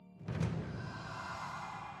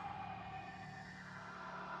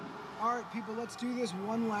All right, people, let's do this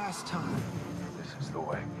one last time. This is the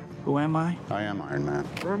way. Who am I? I am Iron Man.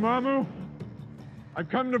 Dormammu, I've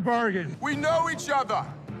come to bargain. We know each other.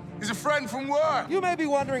 He's a friend from work. You may be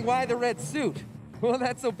wondering why the red suit. Well,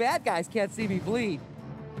 that's so bad guys can't see me bleed.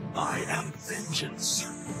 I am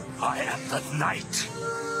vengeance. I am the night.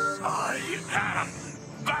 I am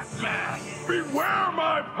Batman. Beware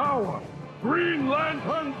my power. Green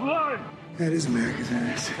Lantern blood. That is America's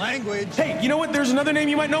ass. Language. Hey, you know what? There's another name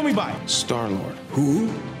you might know me by. Star-Lord. Who?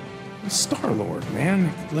 Star-Lord,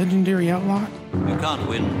 man. Legendary outlaw. You can't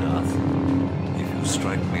win, Darth. If you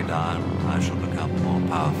strike me down, I shall become more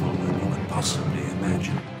powerful than you could possibly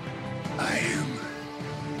imagine. I am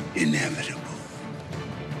inevitable.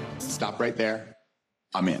 Stop right there.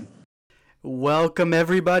 I'm in. Welcome,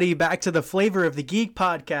 everybody, back to the Flavor of the Geek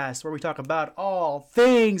podcast, where we talk about all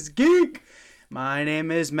things geek. My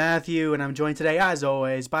name is Matthew, and I'm joined today, as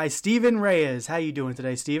always, by Steven Reyes. How you doing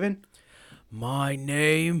today, Steven? My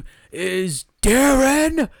name is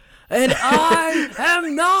Darren, and I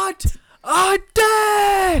am not a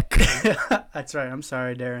dick! That's right. I'm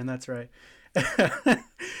sorry, Darren. That's right.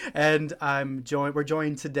 And we're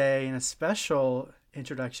joined today in a special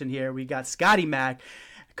introduction here. We got Scotty Mac,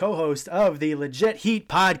 co-host of the Legit Heat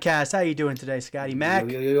podcast. How you doing today, Scotty Mac?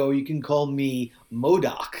 Yo, you can call me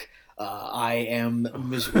MODOK. I am,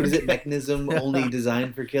 what is it, mechanism only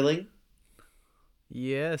designed for killing?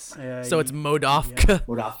 Yes. So it's Modofk. Yeah.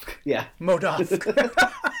 Modofk, yeah.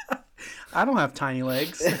 Modofk. I don't have tiny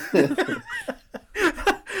legs.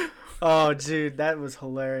 Oh, dude, that was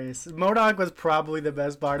hilarious. MODOK was probably the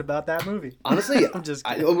best part about that movie. Honestly, I'm just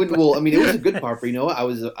it was a good part, but you know what?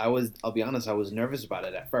 I'll be honest, I was nervous about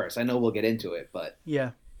it at first. I know we'll get into it, but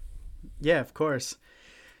yeah, of course.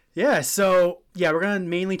 Yeah, so we're gonna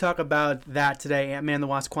mainly talk about that today, Ant-Man and the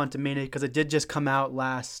Wasp: Quantumania, because it did just come out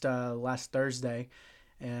last Thursday,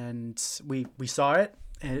 and we saw it,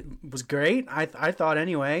 and it was great. I thought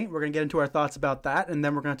anyway. We're gonna get into our thoughts about that, and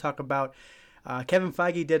then we're gonna talk about Kevin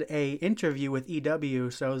Feige did a interview with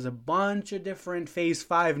EW, so there's a bunch of different Phase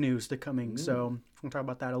 5 news to coming. So we'll talk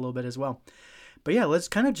about that a little bit as well. But yeah, let's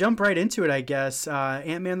kind of jump right into it, I guess.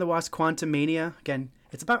 Ant-Man and the Wasp: Quantumania. Again,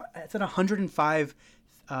 it's at $105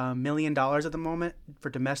 million at the moment for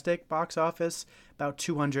domestic box office, about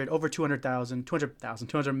 200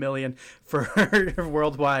 million for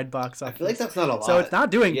worldwide box office. I feel like that's not a lot. So it's not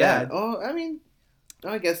doing bad. Oh, I mean,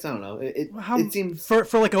 I guess, I don't know. It seems for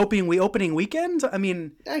like opening weekend. I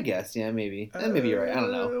mean, I guess, yeah, maybe. Maybe you're right. I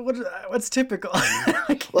don't know. What's typical? Well,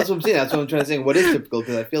 that's what I'm saying. That's what I'm trying to say. What is typical?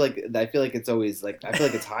 Because I feel like it's always like, I feel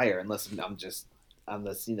like it's higher unless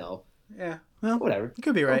you know. Yeah. Well, whatever. You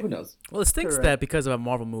could be right. Who knows? Well, it stinks that because of a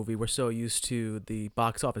Marvel movie, we're so used to the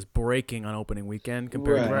box office breaking on opening weekend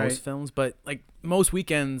compared to most films. But like most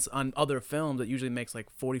weekends on other films, it usually makes like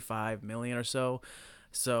 45 million or so.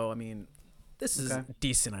 So I mean, this is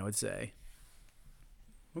decent, I would say.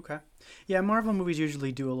 Okay. Yeah, Marvel movies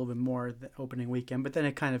usually do a little bit more the opening weekend, but then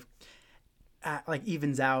it kind of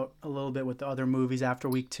evens out a little bit with the other movies after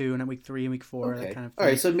week 2 and at week 3 and week 4. Okay. That kind of all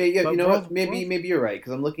right, so maybe you know what? Maybe you're right,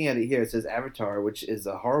 because I'm looking at it here. It says Avatar, which is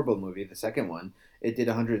a horrible movie, the second one. It did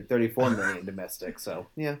 134 million domestic. So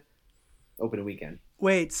yeah, opening weekend.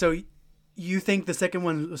 Wait, so you think the second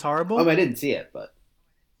one was horrible? I didn't see it, but.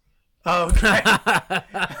 Oh, okay.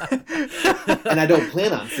 And I don't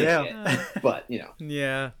plan on seeing it, but you know.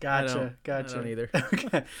 Yeah. Gotcha. I don't either.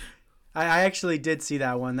 Okay. I actually did see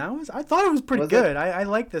that one. I thought it was pretty good. I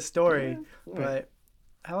like the story, but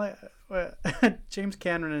I like James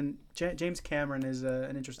Cameron is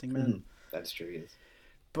an interesting man. Mm-hmm. That's true. He is.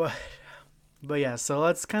 But yeah. So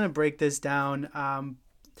let's kind of break this down.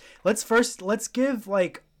 Let's give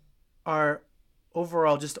like our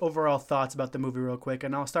overall thoughts about the movie real quick,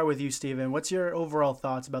 and I'll start with you, Steven. What's your overall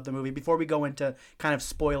thoughts about the movie before we go into kind of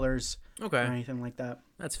spoilers or anything like that?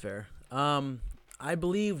 That's fair. I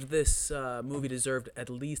believed this movie deserved at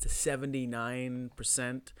least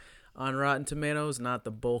 79% on Rotten Tomatoes, not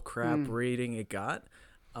the bull crap rating it got.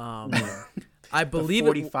 I believe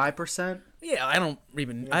 45%. Yeah, I don't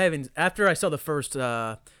even. Yeah. I haven't. After I saw the first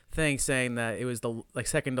thing saying that it was the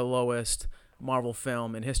second to lowest Marvel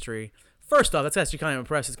film in history. First off, that's actually kind of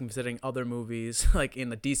impressive considering other movies like in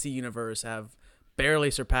the DC universe have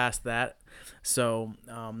barely surpassed that. So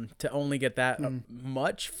to only get that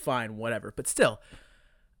much, fine, whatever. But still,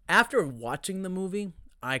 after watching the movie,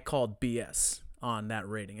 I called BS on that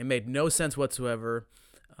rating. It made no sense whatsoever.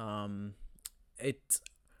 It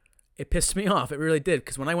pissed me off. It really did.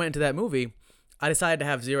 Because when I went into that movie, I decided to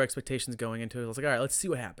have zero expectations going into it. I was like, all right, let's see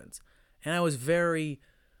what happens. And I was very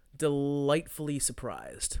delightfully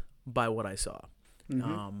surprised by what I saw.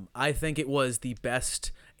 I think it was the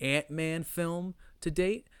best Ant-Man film to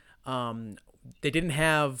date. They didn't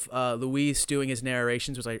have Luis doing his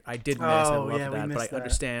narrations, which I did miss. I loved that,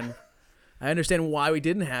 but I understand why we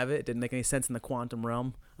didn't have it. It didn't make any sense in the quantum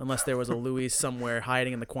realm, unless there was a Luis somewhere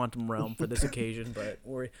hiding in the quantum realm for this occasion. But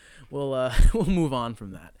we'll move on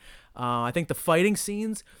from that. I think the fighting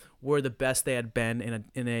scenes were the best they had been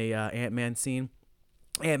in a Ant-Man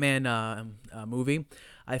movie.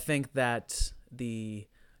 I think that the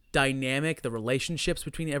dynamic, the relationships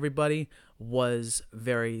between everybody was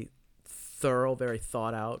very thorough, very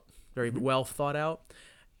thought out, very well thought out.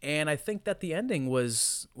 And I think that the ending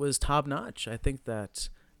was top notch. I think that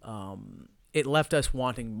it left us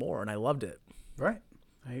wanting more, and I loved it. Right.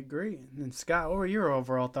 I agree. And Scott, what were your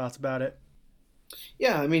overall thoughts about it?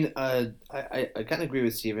 Yeah, I mean, I kind of agree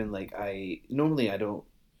with Steven. Like, I don't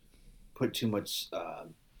put too much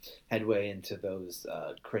headway into those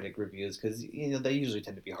critic reviews because they usually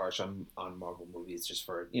tend to be harsh on Marvel movies just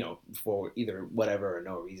for for either whatever or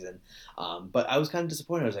no reason. But I was kind of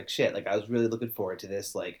disappointed. I was like, shit. Like, I was really looking forward to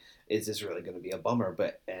this. Like, is this really going to be a bummer?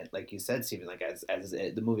 But like you said, Steven, like as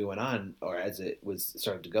the movie went on or as it was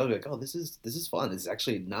started to go, like, oh, this is fun. This is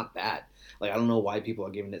actually not bad. Like, I don't know why people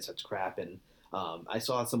are giving it such crap. And I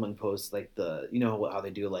saw someone post like how they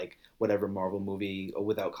do like whatever Marvel movie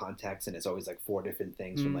without context, and it's always like 4 different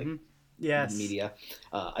things from like media.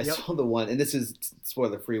 I saw the one, and this is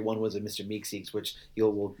spoiler free. One was a Mr. Meeseeks, which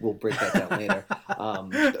we'll break that down later.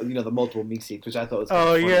 The multiple Meeseeks, which I thought was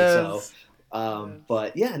funny. Yes.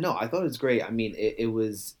 But yeah, no, I thought it was great. I mean, it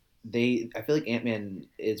was I feel like Ant-Man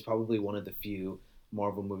is probably one of the few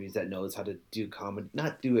Marvel movies that knows how to do comedy,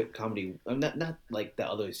 not like the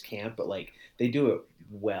others can't, but like they do it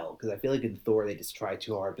well. Because I feel like in Thor they just try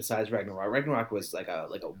too hard. Besides Ragnarok, Ragnarok was like a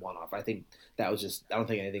one-off. I think that was just, I don't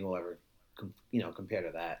think anything will ever compare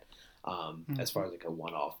to that. As far as like a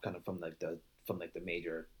one-off kind of from the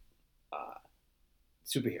major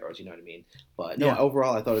superheroes, you know what I mean? But no,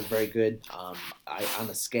 overall I thought it was very good. On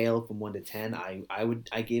a scale from 1 to 10, I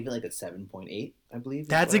gave it like a 7.8, I believe.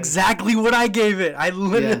 That's exactly what I gave it. I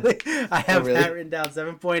literally I have that written down,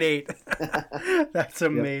 7.8. That's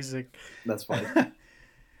amazing. Yep. That's funny.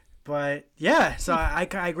 But yeah, so I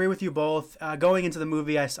agree with you both. Going into the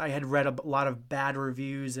movie, I had read a lot of bad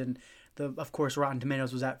reviews, and of course Rotten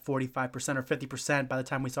Tomatoes was at 45% or 50% by the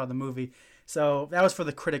time we saw the movie. So that was for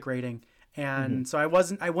the critic rating. And so I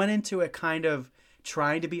went into it kind of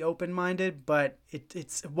trying to be open-minded, but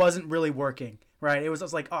it wasn't really working, right? I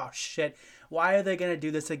was like, oh shit, why are they going to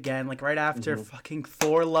do this again? Like right after fucking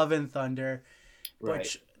Thor Love and Thunder,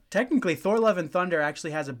 which technically Thor Love and Thunder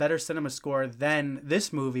actually has a better cinema score than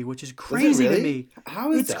this movie, which is crazy to me.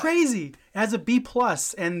 How is that? It's crazy. It has a B+,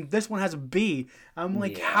 and this one has a B. I'm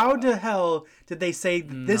like, how the hell did they say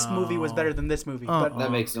this movie was better than this movie? But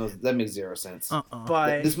that makes zero sense.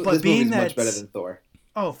 But this being movie's much better than Thor.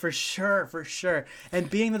 Oh, for sure. And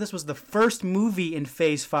being that this was the first movie in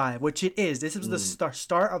Phase 5, which it is. This is the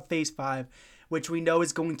start of Phase 5, which we know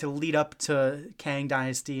is going to lead up to Kang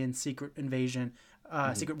Dynasty and Secret Invasion.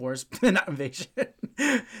 Secret Wars, not Invasion.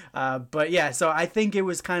 But yeah, so I think it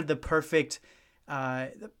was kind of the perfect.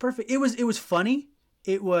 It was funny.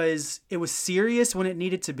 It was serious when it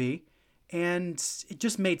needed to be, and it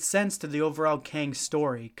just made sense to the overall Kang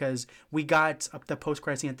story because we got up the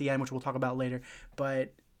post-credit scene at the end, which we'll talk about later.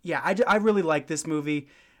 But yeah, I really like this movie,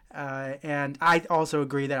 and I also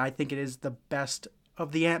agree that I think it is the best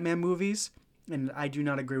of the Ant-Man movies. And I do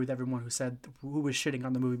not agree with everyone who was shitting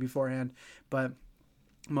on the movie beforehand, but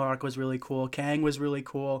Mark was really cool. Kang was really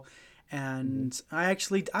cool. And I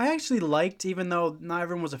actually liked, even though not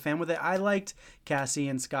everyone was a fan with it, I liked Cassie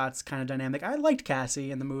and Scott's kind of dynamic. I liked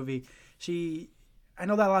Cassie in the movie. I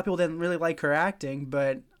know that a lot of people didn't really like her acting,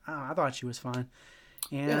 but I thought she was fine.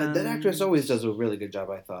 And that actress always does a really good job,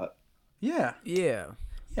 I thought. Yeah.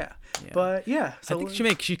 But yeah, so I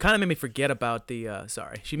think she kind of made me forget about the.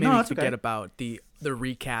 She made me forget about the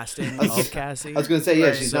recasting of Cassie. I was gonna say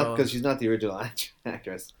she's not, because she's not the original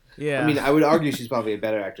actress. Yeah, I mean, I would argue she's probably a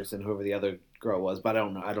better actress than whoever the other girl was, but I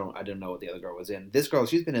don't know. I didn't know what the other girl was in. This girl,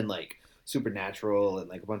 she's been in like Supernatural and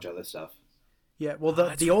like a bunch of other stuff. Yeah, well,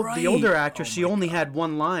 the older actress, she only had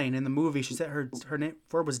one line in the movie. She said her name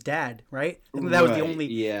for was Dad, right? And that was the only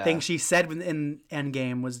thing she said in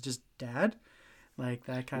Endgame was just Dad. Like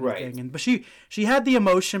that kind of thing, but she had the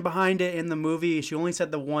emotion behind it in the movie. She only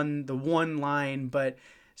said the one line, but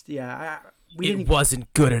yeah, it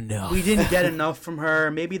wasn't good enough. We didn't get enough from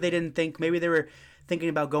her. Maybe they didn't think. Maybe they were thinking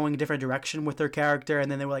about going a different direction with her character,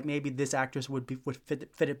 and then they were like, maybe this actress would fit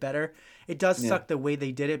it better. It does suck the way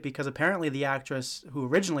they did it because apparently the actress who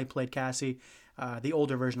originally played Cassie, the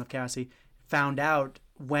older version of Cassie, found out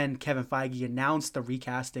when Kevin Feige announced the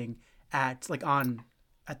recasting at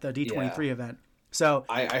the D23 event. So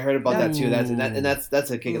I heard about that too.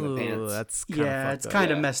 That's a kick in the pants. That's kinda it's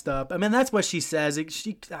kind of messed up. I mean, that's what she says.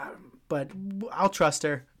 But I'll trust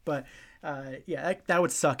her. But that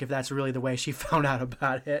would suck if that's really the way she found out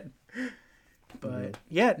about it. But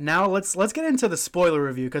now let's get into the spoiler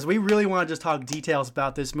review, because we really want to just talk details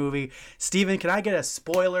about this movie. Steven, can I get a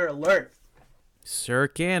spoiler alert? Sure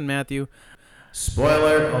can, Matthew.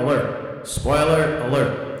 Spoiler alert. Spoiler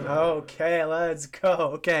alert. Okay, let's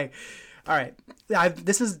go. Okay. All right. I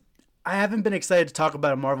haven't been excited to talk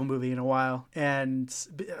about a Marvel movie in a while. And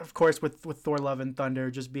of course, with Thor Love and Thunder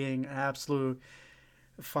just being an absolute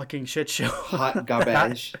fucking shit show. Hot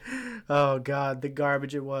garbage. Oh, God, the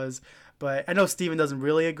garbage it was. But I know Steven doesn't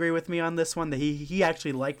really agree with me on this one, that he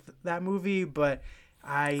actually liked that movie, but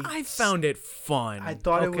I found it fun. I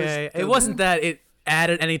thought it wasn't that it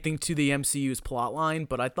added anything to the MCU's plotline,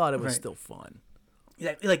 but I thought it was still fun.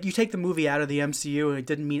 Yeah, like you take the movie out of the MCU and it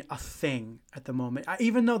didn't mean a thing at the moment.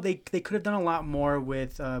 Even though they could have done a lot more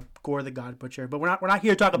with Gore the God Butcher, but we're not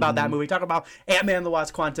here to talk about that movie. We talk about Ant-Man and the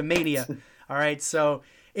Wasp: Quantumania. All right, so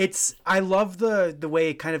I love the way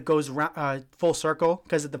it kind of goes full circle,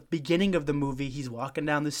 because at the beginning of the movie he's walking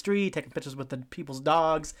down the street, taking pictures with the people's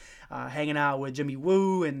dogs, hanging out with Jimmy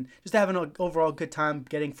Woo, and just having an overall good time,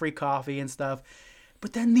 getting free coffee and stuff.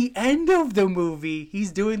 But then the end of the movie,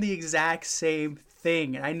 he's doing the exact same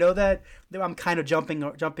thing. And I know that I'm kind of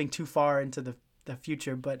jumping too far into the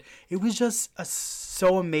future, but it was just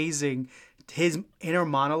so amazing, his inner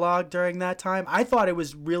monologue during that time. I thought it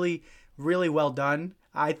was really, really well done,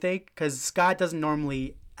 I think, because Scott doesn't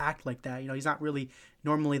normally act like that. He's not really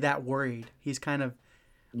normally that worried. He's kind of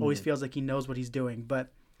always feels like he knows what he's doing.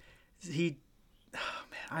 But can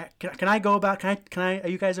I go about? Can I? Are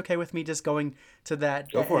you guys okay with me just going to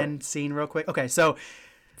that end scene real quick? Okay, so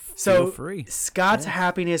Feel free. Scott's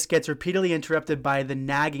happiness gets repeatedly interrupted by the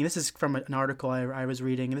nagging. This is from an article I was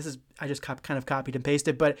reading, and I just kind of copied and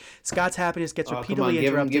pasted. But Scott's happiness gets repeatedly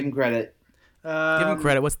interrupted. Give him credit. Give him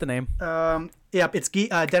credit. What's the name? It's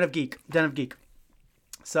Den of Geek.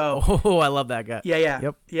 So, I love that guy.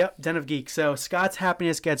 Yeah. Yep, Den of Geek. So Scott's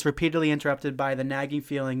happiness gets repeatedly interrupted by the nagging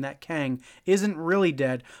feeling that Kang isn't really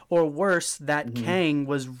dead, or worse, that Kang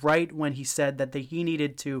was right when he said that he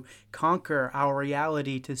needed to conquer our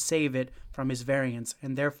reality to save it from his variants,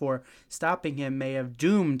 and therefore stopping him may have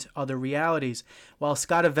doomed other realities. While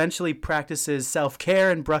Scott eventually practices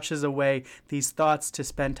self-care and brushes away these thoughts to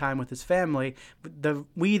spend time with his family,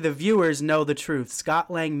 we, the viewers, know the truth. Scott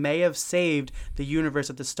Lang may have saved the universe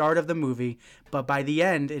at the start of the movie, but by the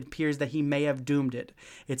end, it appears that he may have doomed it.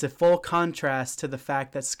 It's a full contrast to the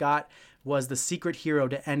fact that Scott was the secret hero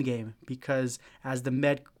to Endgame, because as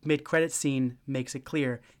the mid-credit scene makes it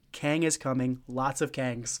clear, Kang is coming, lots of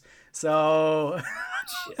Kangs. So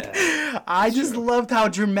I just loved how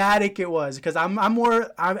dramatic it was, because I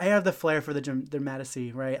have the flair for the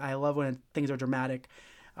dramaticity, right? I love when things are dramatic,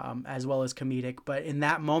 as well as comedic. But in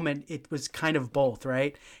that moment, it was kind of both,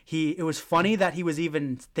 right? It was funny that he was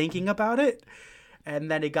even thinking about it,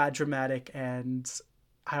 and then it got dramatic, and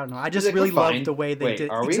I don't know. I just really loved the way they did.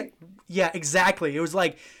 Are we? Yeah, exactly. It was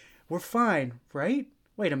like, we're fine, right?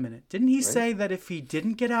 Wait a minute. Didn't he say that if he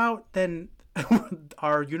didn't get out, then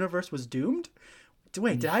our universe was doomed?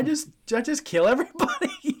 Wait, did I just kill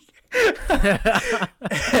everybody?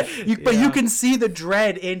 But you can see the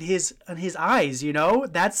dread in his eyes,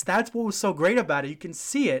 That's what was so great about it. You can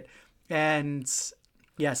see it. And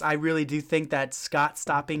yes, I really do think that Scott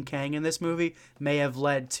stopping Kang in this movie may have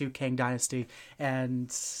led to Kang Dynasty.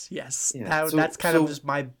 And yes, that's kind of just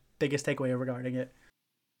my biggest takeaway regarding it.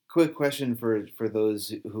 Quick question for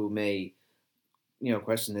those who may,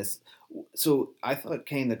 question this. So I thought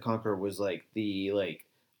Kang the Conqueror was the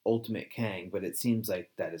ultimate Kang, but it seems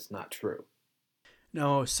like that is not true.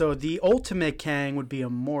 No, so the ultimate Kang would be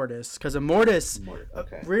Immortus, because Immortus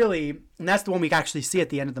really, and that's the one we actually see at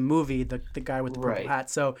the end of the movie, the guy with the purple hat.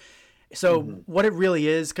 So what it really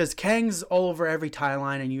is, because Kang's all over every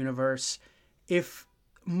timeline and universe.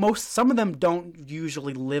 Some of them don't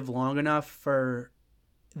usually live long enough for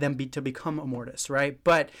them to become Immortus, right?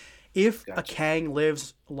 But if a Kang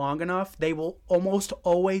lives long enough, they will almost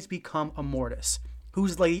always become Immortus,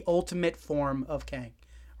 who's the ultimate form of Kang,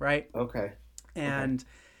 right? Okay. And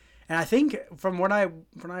I think from what I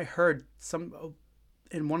heard,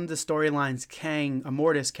 in one of the storylines,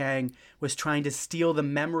 Immortus Kang was trying to steal the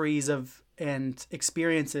memories of and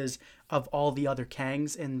experiences of all the other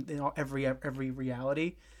Kangs in every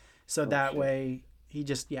reality, so that way. He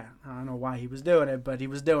just I don't know why he was doing it, but he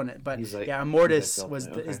was doing it. But Immortus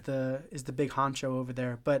is the big honcho over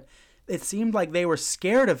there. But it seemed like they were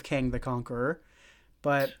scared of Kang the Conqueror,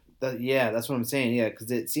 but that's what I'm saying. Yeah,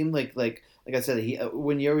 because it seemed like I said, he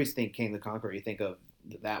when you always think King the Conqueror, you think of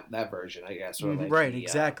that version, I guess, or like right,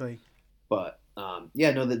 exactly. But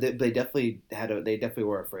no, they definitely they definitely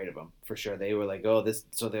were afraid of him for sure. They were like, oh, this.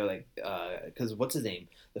 So they were like, because what's his name?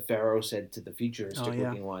 The Pharaoh said to the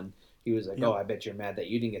futuristic-looking one, he was like, oh, I bet you're mad that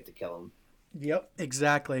you didn't get to kill him. Yep,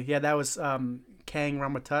 exactly. Yeah, that was Kang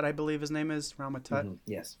Rama-Tut, I believe his name is Rama-Tut. Mm-hmm.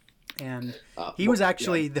 Yes. And he was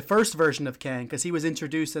actually the first version of Kang because he was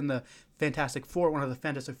introduced in the Fantastic Four, one of the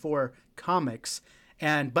Fantastic Four comics.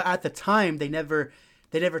 But at the time, they never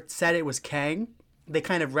said it was Kang. They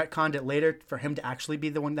kind of retconned it later for him to actually be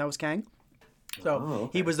the one that was Kang. So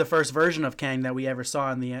he was the first version of Kang that we ever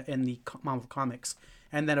saw in the Marvel comics.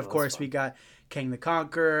 And then of course we got Kang the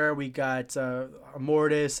Conqueror, we got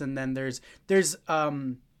Immortus, and then there's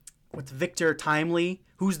what's Victor Timely,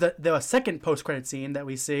 who's the second post-credit scene that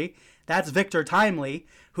we see. That's Victor Timely,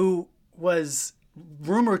 who was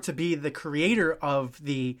rumored to be the creator of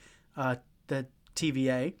the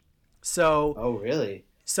TVA. So oh really?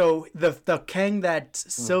 So the Kang that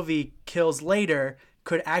Sylvie kills later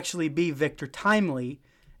could actually be Victor Timely,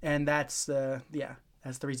 and that's the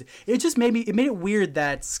reason. It made it weird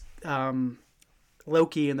that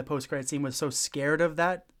Loki in the post-credit scene was so scared of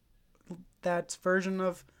that version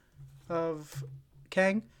of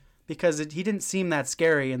Kang, because he didn't seem that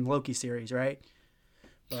scary in the Loki series, right?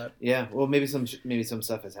 But yeah, well, maybe some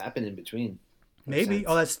stuff has happened in between. Maybe.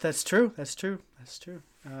 Oh, that's true. That's true.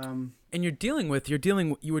 And you were dealing with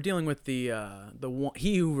the one,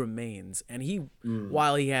 He Who Remains, and he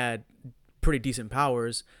while he had pretty decent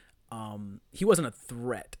powers, he wasn't a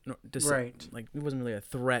threat. Right. Like he wasn't really a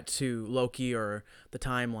threat to Loki or the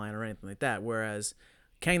timeline or anything like that. Whereas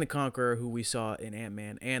Kang the Conqueror, who we saw in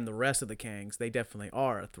Ant-Man, and the rest of the Kangs, they definitely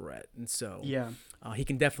are a threat. And so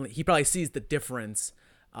he probably sees the difference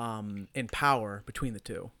in power between the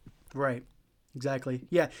two. Right. Exactly.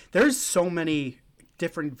 Yeah. There's so many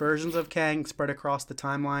different versions of Kang spread across the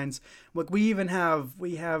timelines. Look, we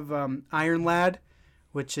have Iron Lad,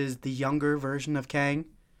 which is the younger version of Kang.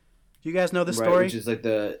 Do you guys know the story? Which is like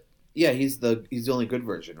he's the only good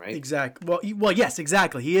version, right? Exactly. Well, yes,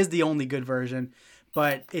 exactly. He is the only good version,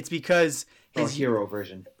 but it's because his hero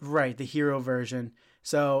version. Right, the hero version.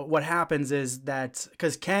 So what happens is that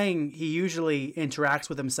because Kang, he usually interacts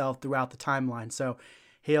with himself throughout the timeline. So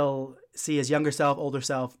he'll see his younger self, older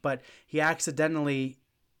self, but he accidentally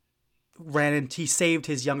he saved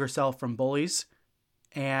his younger self from bullies,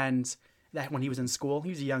 and that when he was in school, he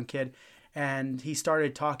was a young kid, and he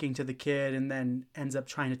started talking to the kid and then ends up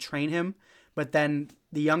trying to train him. But then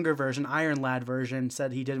the younger version, Iron Lad version,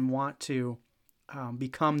 said he didn't want to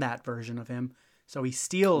become that version of him. So he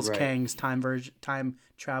steals Kang's time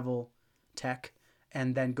travel tech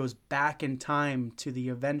and then goes back in time to the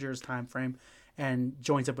Avengers time frame and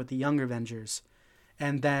joins up with the Young Avengers.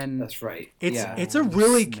 And then that's right. It's a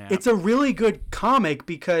really good comic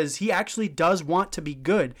because he actually does want to be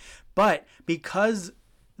good, but because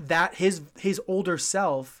that his older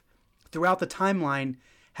self throughout the timeline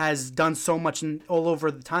has done so much all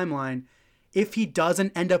over the timeline, if he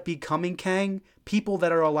doesn't end up becoming Kang, people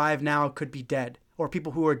that are alive now could be dead, or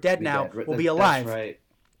people who are dead now will be alive. That's right.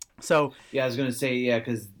 So I was gonna say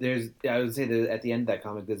because I would say that at the end of that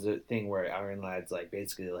comic there's a thing where Iron Lad's like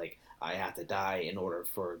basically like I have to die in order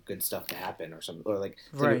for good stuff to happen or something, or like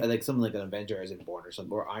something like an Avenger isn't born or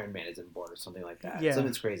something, or Iron Man isn't born or something like that. Yeah,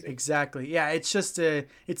 something's crazy. Exactly. Yeah, it's just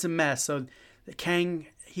it's a mess. So Kang,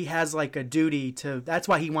 he has like a duty to. That's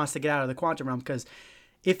why he wants to get out of the quantum realm, because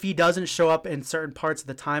if he doesn't show up in certain parts of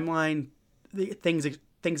the timeline, things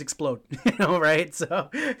explode, right?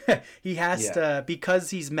 So he has to,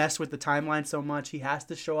 because he's messed with the timeline so much, he has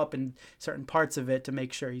to show up in certain parts of it to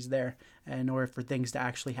make sure he's there in order for things to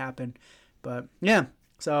actually happen. But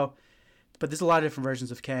but there's a lot of different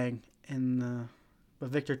versions of Kang, but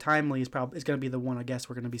Victor Timely is going to be the one I guess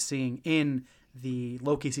we're going to be seeing in the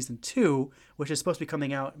Loki season 2, which is supposed to be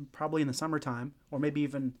coming out probably in the summertime or maybe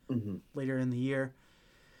even later in the year.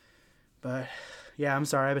 But yeah, I'm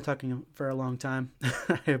sorry. I've been talking for a long time.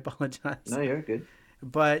 I apologize. No, you're good.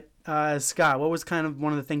 But Scott, what was kind of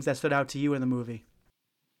one of the things that stood out to you in the movie?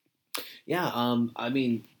 Yeah, I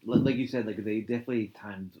mean, like you said, like they definitely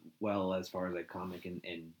timed well as far as like comic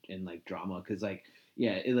and like drama, because like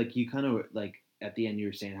you kind of like at the end you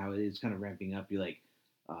were saying how it is kind of ramping up. You like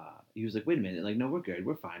he was like, wait a minute, like no, we're good,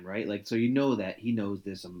 we're fine, right? Like so that he knows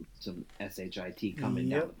there's some SHIT coming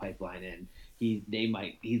down the pipeline, and he's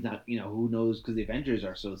not, who knows, because the Avengers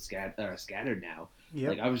are so scattered now. Yep.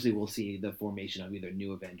 Like obviously we'll see the formation of either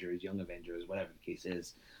new Avengers, young Avengers, whatever the case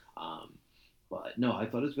is. But no, I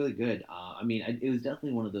thought it was really good. I mean, it was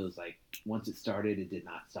definitely one of those like once it started, it did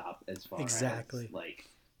not stop as far as like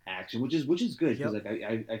action, which is good because like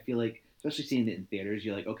I feel like especially seeing it in theaters,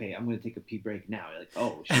 you're like, okay, I'm gonna take a pee break now. You're like,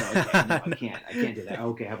 oh shit, okay, no, I can't do that.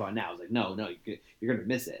 Okay, how about now? I was like, no, you're gonna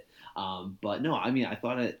miss it. But no, I mean, I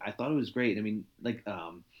thought it was great. I mean, like,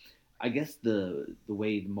 I guess the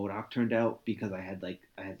way MODOK turned out because I had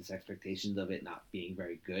this expectations of it not being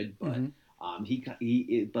very good, but.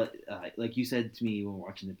 But like you said to me when we're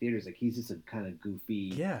watching the theaters, like he's just a kind of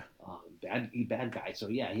goofy, bad guy. So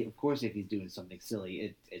yeah, of course, if he's doing something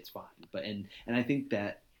silly, it's fine. But and I think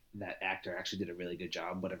that actor actually did a really good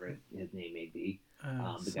job, whatever his name may be.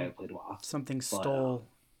 The guy who played Wasp. Something stole.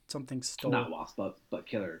 Not Wasp, but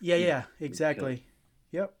Killer. Yeah, exactly.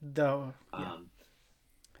 Killer.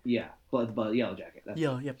 Yep. But Yellow Jacket. That's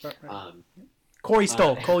right. Corey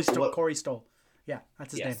Stoll. Corey Stoll. Yeah,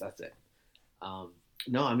 that's his name. Yes, that's it.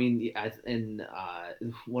 No, I mean,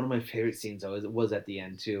 one of my favorite scenes though was at the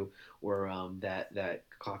end too, where that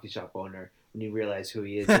coffee shop owner, when you realize who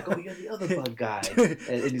he is, like, oh, you're the other bug guy,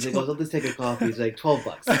 and he's like, oh, I'll just take a coffee. He's like,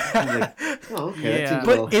 $12. He's like, oh, okay. Yeah.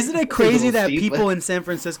 But isn't it crazy that people in San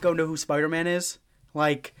Francisco know who Spider-Man is?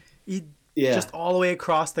 Like, just all the way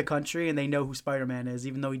across the country, and they know who Spider-Man is,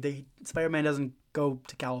 even though Spider-Man doesn't go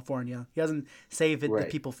to California. He doesn't save the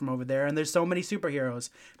people from over there, and there's so many superheroes.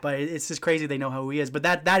 But it's just crazy they know who he is. But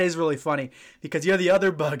that is really funny because you're the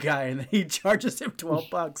other bug guy, and he charges him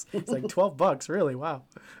 $12. It's like $12, really? Wow.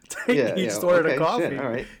 He just ordered a coffee. Shit, all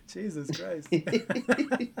right. Jesus Christ.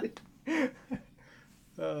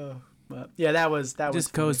 But yeah, that was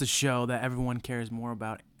just goes to show that everyone cares more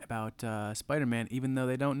about Spider-Man, even though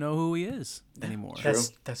they don't know who he is anymore.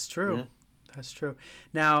 That's true. Yeah. That's true.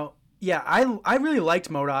 Now, yeah, I really liked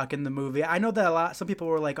MODOK in the movie. I know that some people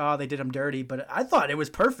were like, oh, they did him dirty, but I thought it was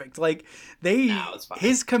perfect. Like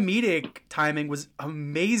his comedic timing was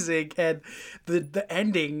amazing, and the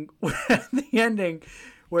ending,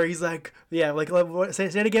 where he's like, say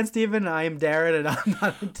it again, Steven. I am Darren, and I'm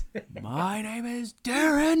not. My name is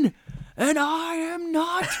Darren, and I am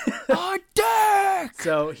not a dick.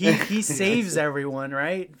 So he saves everyone,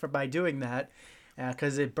 right, by doing that.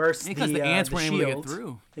 Because it bursts the ants weren't shield. Able to get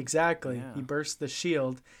through. Exactly. Yeah. He bursts the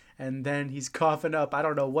shield, and then he's coughing up. I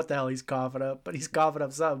don't know what the hell he's coughing up, but he's coughing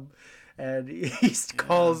up something. And he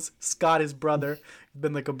calls Scott his brother. He's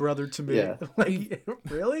been like a brother to me. Yeah. Like,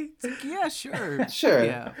 really? Yeah, sure. Sure.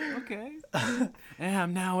 Yeah, okay. And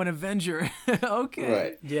I'm now an Avenger. Okay.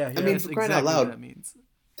 Right. Yeah. I mean, for crying out loud, that means.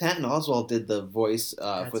 Patton Oswalt did the voice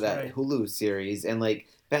for that Hulu series, and like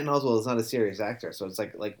Patton Oswalt is not a serious actor, so it's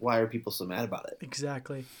like why are people so mad about it?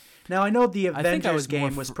 Exactly. Now I know the Avengers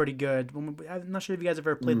game was pretty good. I'm not sure if you guys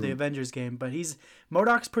ever played the Avengers game, but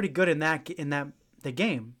MODOK's pretty good in the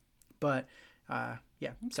game. But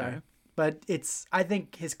sorry. But I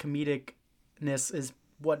think his comedicness is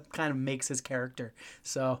what kind of makes his character.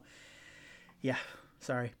 So yeah,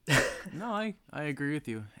 sorry. No, I agree with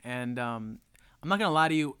you, and I'm not gonna lie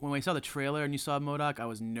to you. When I saw the trailer and you saw MODOK, I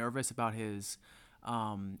was nervous about his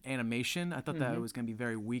animation. I thought that it was gonna be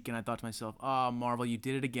very weak, and I thought to myself, "Oh, Marvel, you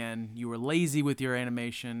did it again. You were lazy with your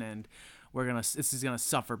animation, and this is gonna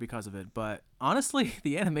suffer because of it." But honestly,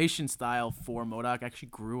 the animation style for MODOK actually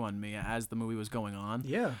grew on me as the movie was going on.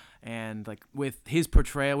 Yeah, and like with his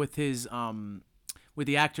portrayal, with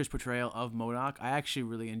the actor's portrayal of MODOK, I actually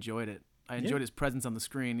really enjoyed it. I enjoyed his presence on the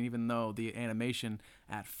screen, even though the animation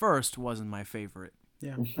at first wasn't my favorite.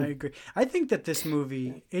 Yeah, I agree. I think that this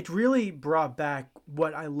movie, it really brought back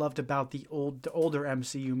what I loved about the older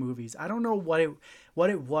MCU movies. I don't know what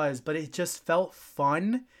it was, but it just felt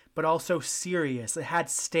fun, but also serious. It had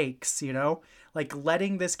stakes, you know? Like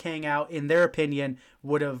letting this Kang out, in their opinion,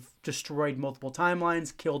 would have destroyed multiple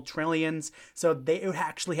timelines, killed trillions. So it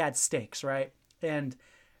actually had stakes, right? And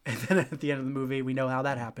then at the end of the movie, we know how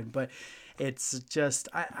that happened. But it's just,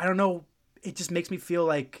 I don't know. It just makes me feel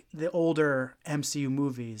like the older MCU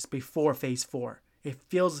movies before Phase 4. It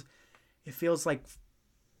feels like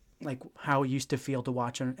how it used to feel to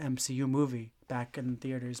watch an MCU movie back in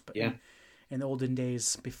theaters, but in the olden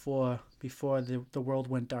days before the world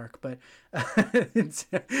went dark. But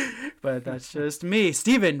but that's just me.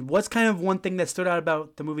 Steven, what's kind of one thing that stood out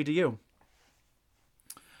about the movie to you?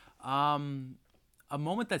 A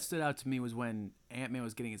moment that stood out to me was when Ant-Man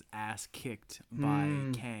was getting his ass kicked by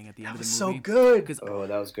Kang at the end of the movie. That was so good.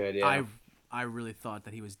 That was good, yeah. I really thought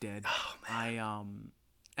that he was dead. Oh, man.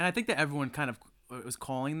 And I think that everyone kind of was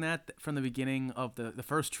calling that from the beginning of the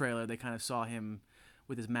first trailer. They kind of saw him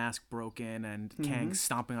with his mask broken and Kang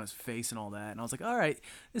stomping on his face and all that. And I was like, all right,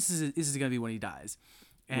 this is going to be when he dies.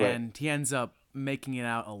 And he ends up making it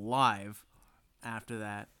out alive after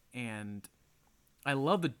that. And I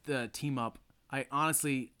love the team up. I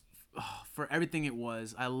honestly, for everything it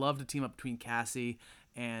was, I love the team up between Cassie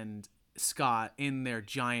and Scott in their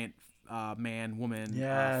giant man-woman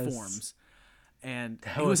forms. And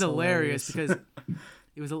it was hilarious because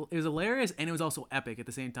it was hilarious and it was also epic at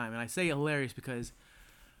the same time. And I say hilarious because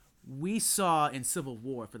we saw in Civil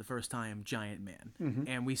War for the first time Giant Man,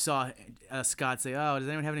 and we saw Scott say, "Oh, does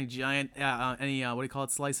anyone have any giant, any what do you call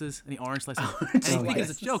it, slices? Any orange slices?" And he's making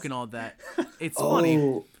it's a joke and all that. It's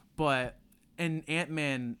funny, but in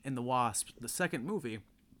Ant-Man and the Wasp, the second movie,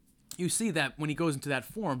 you see that when he goes into that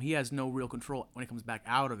form, he has no real control when he comes back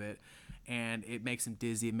out of it, and it makes him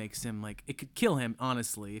dizzy. It makes him like it could kill him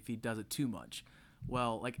honestly if he does it too much.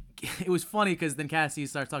 Well, like, it was funny because then Cassie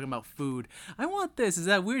starts talking about food. I want this. Is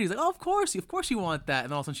that weird? He's like, oh, of course you want that.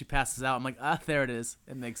 And all of a sudden she passes out. I'm like, there it is.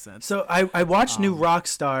 It makes sense. So I watched New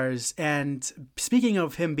Rockstars, and speaking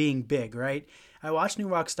of him being big, right? I watched New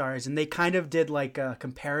Rockstars, and they kind of did like a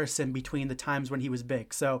comparison between the times when he was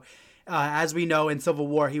big. So as we know, in Civil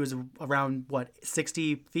War, he was around,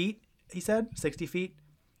 60 feet, he said? 60 feet?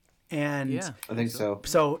 And yeah, I think so.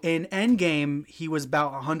 So in Endgame, he was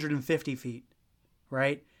about 150 feet.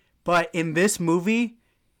 Right? But in this movie,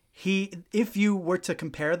 if you were to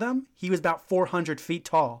compare them, he was about 400 feet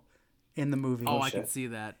tall in the movie. Oh, I can see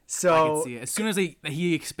that. So I can see it. As soon as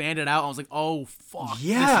he expanded out, I was like, oh, fuck.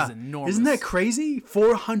 Yeah. This is enormous. Isn't that crazy?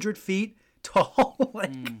 400 feet tall.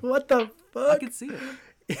 Like, what the fuck? I can see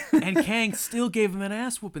it. And Kang still gave him an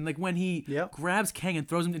ass whooping. Like, when he grabs Kang and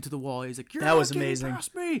throws him into the wall, he's like, that was amazing.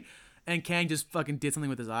 Past me. And Kang just fucking did something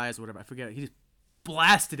with his eyes or whatever. I forget. He just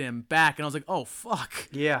blasted him back, and I was like, oh fuck,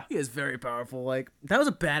 yeah, he is very powerful. Like, that was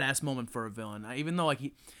a badass moment for a villain. Even though like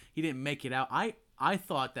he didn't make it out, I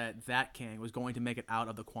thought that Kang was going to make it out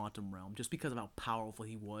of the quantum realm just because of how powerful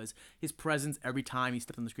he was. His presence every time he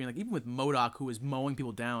stepped on the screen, like even with MODOK, who was mowing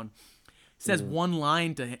people down, says one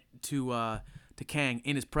line to Kang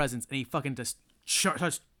in his presence, and he fucking just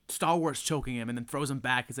starts Star Wars choking him and then throws him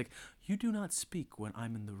back. He's like, you do not speak when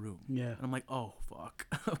I'm in the room. Yeah. And I'm like, oh fuck.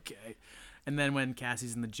 Okay. And then when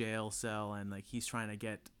Cassie's in the jail cell and like he's trying to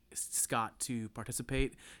get Scott to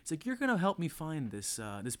participate, he's like, "You're gonna help me find this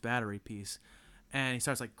this battery piece," and he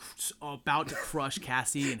starts like about to crush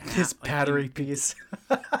Cassie in half. This battery piece.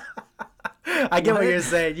 I get what you're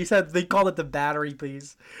saying. You said they called it the battery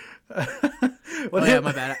piece. Yeah,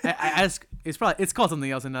 my bad. I it's called something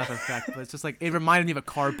else in another fact, but it's just like it reminded me of a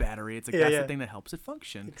car battery. It's like that's the thing that helps it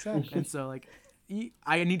function. Exactly. And so like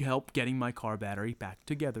I need help getting my car battery back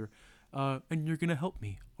together. And you're gonna help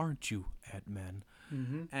me, aren't you, Ant-Man?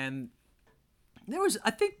 And there was,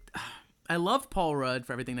 I loved Paul Rudd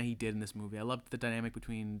for everything that he did in this movie. I loved the dynamic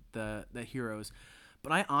between the heroes,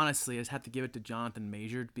 but I honestly just have to give it to Jonathan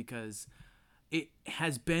Majors because it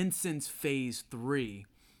has been since Phase 3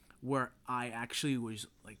 where I actually was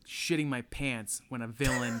like shitting my pants when a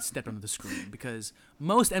villain stepped onto the screen, because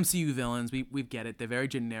most MCU villains, we get it, they're very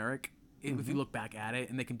generic if you look back at it,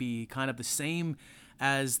 and they can be kind of the same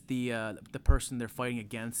as the person they're fighting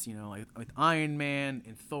against. You know, like with Iron Man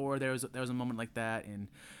and Thor, there was a moment like that. In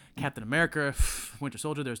Captain America, Winter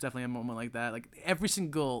Soldier, there's definitely a moment like that. Like every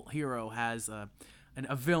single hero has a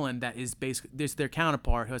villain that is basically there's their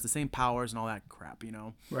counterpart who has the same powers and all that crap. You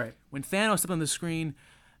know, right? When Thanos stepped on the screen,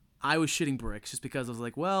 I was shitting bricks just because I was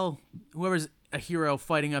like, well, whoever's a hero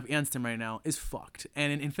fighting up against him right now is fucked.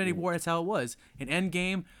 And in Infinity War, that's how it was. In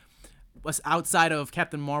Endgame, was outside of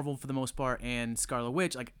Captain Marvel for the most part and Scarlet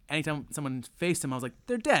Witch, like anytime someone faced him, I was like,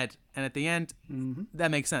 they're dead. And at the end,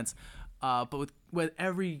 that makes sense. But with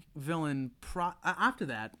every villain after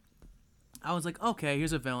that, I was like, okay,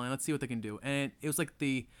 here's a villain. Let's see what they can do. And it was like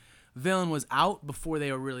the villain was out before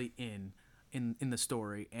they were really in the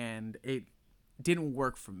story, and it didn't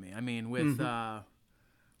work for me. I mean,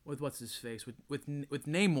 with what's his face, with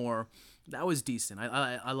Namor, that was decent.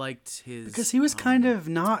 I liked his, because he was kind of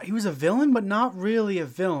not, he was a villain but not really a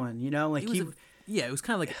villain, you know, like it was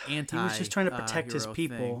kind of like an anti. He was just trying to protect his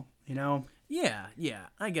people thing. You know. Yeah,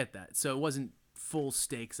 I get that. So it wasn't full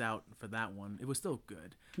stakes out for that one. It was still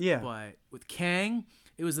good. Yeah. But with Kang,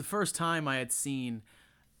 it was the first time I had seen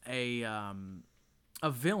a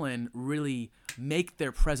villain really make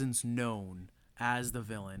their presence known as the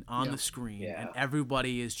villain on the screen, and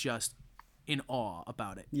everybody is just in awe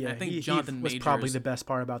about it. Yeah, and I think Jonathan Majors was probably the best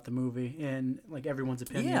part about the movie, in like everyone's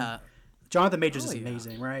opinion. Yeah, Jonathan Majors is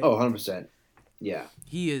amazing, right? Oh, 100%. Yeah,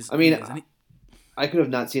 he is. I mean, I could have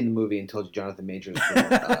not seen the movie and told you Jonathan Majors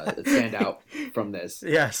would stand out from this.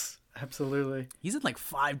 Yes. Absolutely. He's in like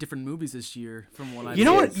 5 different movies this year, from what I. You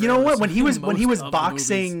know what? You know what? When he was Most of the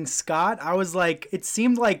boxing movies. Scott, I was like, it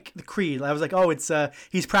seemed like the Creed. I was like, oh, it's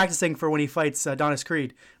he's practicing for when he fights Adonis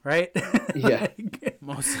Creed, right? Yeah.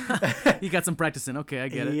 Most. He got some practicing. Okay, I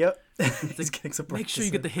get it. Yep. It's He's getting some make sure you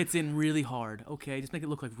practice get the hits in really hard. Okay, just make it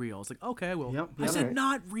look like real. It's like, okay, well, Yep, I yep. said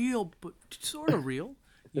not real, but sort of real.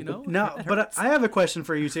 You know? No, That but hurts. I have a question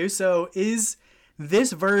for you too. So, is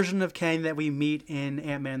this version of Kang that we meet in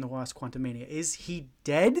Ant-Man and the Wasp: Quantumania, is he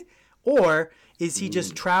dead, or is he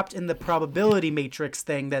just trapped in the probability matrix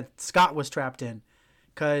thing that Scott was trapped in?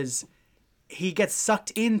 Because he gets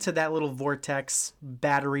sucked into that little vortex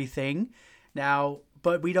battery thing now,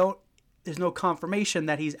 but we don't. There's no confirmation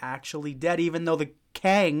that he's actually dead, even though the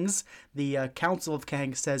Kangs, the Council of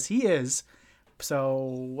Kangs, says he is. So,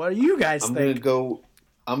 what do you guys I'm think? gonna go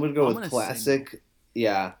with gonna classic.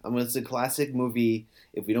 Yeah, I'm gonna say classic movie.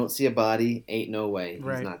 If we don't see a body, ain't no way he's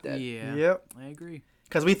Right. not dead. Yeah. Yep. I agree.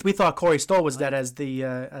 Because we thought Corey Stoll was dead as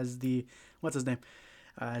the what's his name,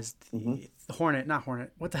 as the Hornet, not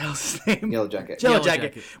Hornet. What the hell's his name? Yellow Jacket. Yellow Yellow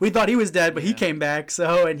Jacket. Jacket. We thought he was dead, but he Yeah. came back.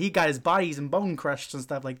 So and he got his bodies and bone crushed and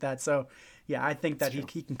stuff like that. So yeah, I think that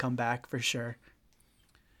he can come back for sure.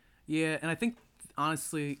 Yeah, and I think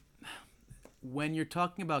honestly, when you're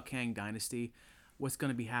talking about Kang Dynasty, what's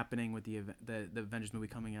going to be happening with the Avengers movie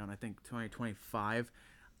coming out, I think 2025,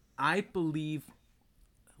 I believe,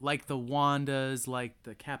 like the Wandas, like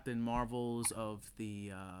the Captain Marvels of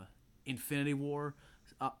the Infinity War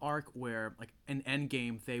arc, where like in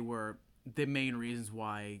Endgame they were the main reasons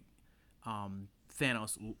why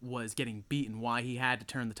Thanos was getting beaten, why he had to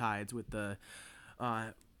turn the tides with the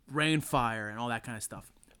rainfire and all that kind of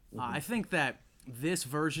stuff. I think that this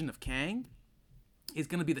version of Kang is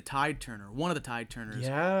going to be the tide turner, one of the tide turners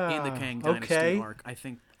in the Kang Dynasty okay. arc. I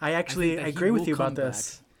think I actually that he agree with will you about come back.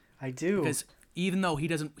 this. I do. Because even though he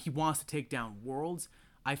wants to take down worlds,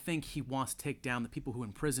 I think he wants to take down the people who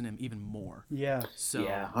imprison him even more. Yeah. So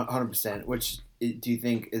Yeah, 100%. Which do you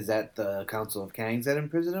think is that the Council of Kangs that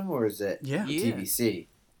imprisoned him, or is it Yeah. TVC?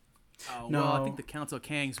 Well, I No. think the Council of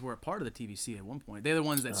Kangs were a part of the TVC at one point. They're the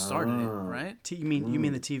ones that started it, right? You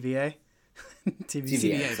mean the TVA?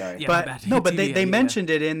 TVC. TVA, sorry. Yeah, my But bad. no, but they TVA, yeah. mentioned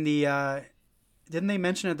it in the. Didn't they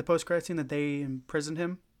mention at the post-credit scene that they imprisoned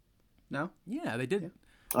him? No. Yeah, they did.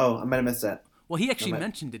 Oh, I might have missed that. Well, he actually might-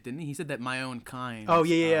 mentioned it, didn't he? He said that my own kind. Oh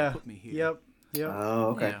yeah. Put me here. Yep. Oh,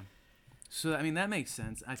 okay. Yeah. So I mean that makes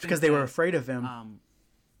sense. I think Because they were that, afraid of him.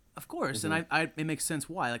 Of course, and it makes sense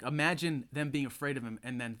why. Like imagine them being afraid of him,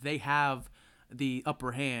 and then they have the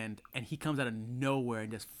upper hand, and he comes out of nowhere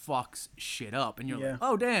and just fucks shit up, and you're Yeah. like,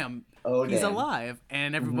 oh damn, Oh, he's damn. alive,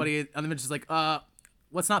 and everybody on the bench is like,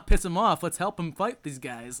 let's not piss him off. Let's help him fight these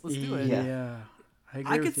guys. Let's do it. Yeah. I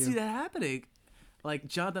agree I with could you. see that happening. Like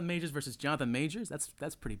Jonathan Majors versus Jonathan Majors.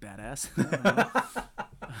 That's pretty badass.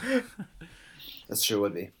 That sure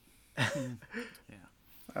would be.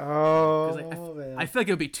 Oh, man. I feel like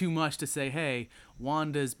it would be too much to say, "Hey,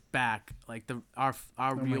 Wanda's back." Like our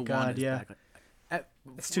real God, Wanda's yeah. back. Like,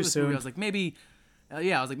 It's for too this movie, soon. I was like, maybe,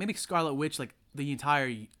 I was like, maybe Scarlet Witch, like the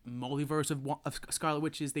entire multiverse of Scarlet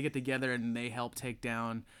Witches, they get together and they help take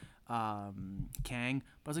down Kang.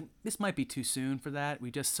 But I was like, this might be too soon for that.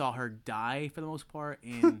 We just saw her die for the most part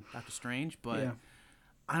in Doctor Strange, but Yeah.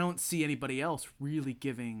 I don't see anybody else really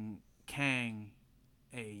giving Kang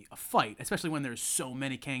a fight, especially when there's so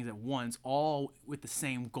many Kangs at once, all with the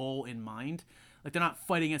same goal in mind. Like, they're not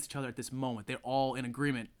fighting against each other at this moment. They're all in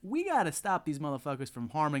agreement. We got to stop these motherfuckers from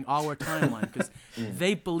harming our timeline, because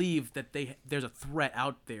they believe that there's a threat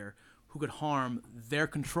out there who could harm their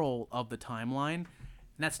control of the timeline, and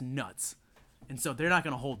that's nuts. And so they're not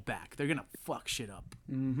going to hold back. They're going to fuck shit up.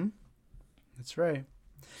 Mm-hmm. That's right.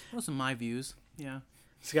 Those are my views. Yeah.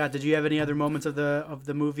 Scott, did you have any other moments of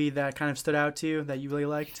the movie that kind of stood out to you that you really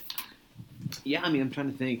liked? Yeah, I mean, I'm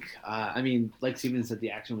trying to think. I mean, like Steven said, the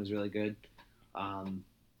action was really good.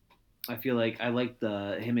 I feel like I liked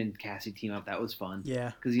him and Cassie team up. That was fun.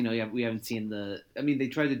 Yeah. Because, we haven't seen I mean, they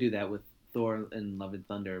tried to do that with Thor and Love and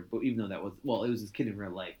Thunder, but even though that was, it was his kid in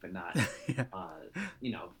real life, but not,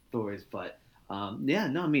 Thor's. But, I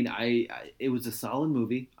mean, it was a solid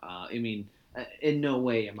movie. I mean, in no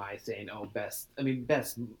way am I saying, best,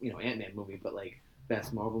 Ant-Man movie, but like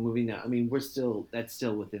best Marvel movie. No, I mean, that's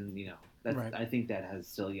still within, Right. I think that has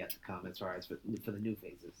still yet to come as far as for the new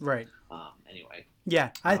phases. Right. Anyway. Yeah.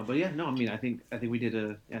 But yeah, no, I mean, I think we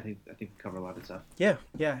did I think we covered a lot of stuff. Yeah.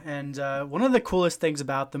 And one of the coolest things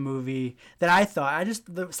about the movie that I thought,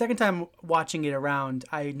 the second time watching it around,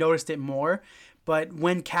 I noticed it more. But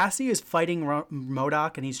when Cassie is fighting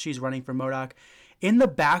MODOK and she's running for MODOK, in the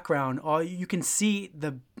background, you can see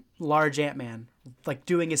the large Ant-Man like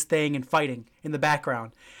doing his thing and fighting in the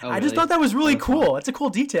background. Oh, I just really? thought that was really that's cool. fun. It's a cool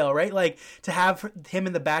detail, right? Like to have him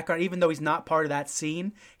in the background, even though he's not part of that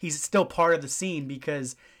scene, he's still part of the scene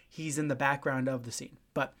because he's in the background of the scene.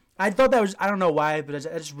 But I thought that was, I don't know why, but I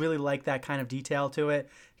just really like that kind of detail to it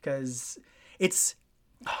because it's,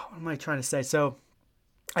 what am I trying to say? So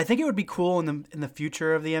I think it would be cool in the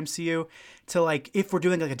future of the MCU to like if we're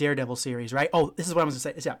doing like a Daredevil series, right? Oh, this is what I was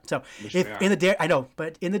gonna say. Yeah. So if in the I know,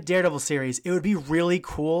 but in the Daredevil series, it would be really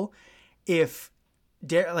cool if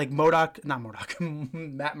Matt Murdock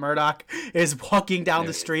is walking down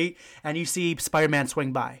the street and you see Spider-Man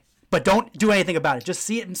swing by, but don't do anything about it. Just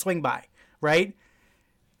see it and swing by, right?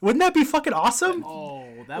 Wouldn't that be fucking awesome? Oh,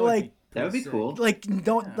 that would be cool. Like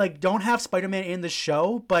don't have Spider-Man in the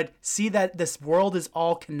show, but see that this world is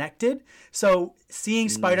all connected. So seeing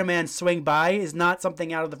Spider-Man swing by is not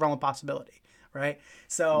something out of the realm of possibility, right?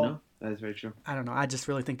 So No, that is very true. I don't know. I just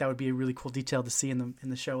really think that would be a really cool detail to see in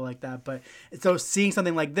the show like that. But so seeing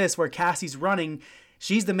something like this where Cassie's running,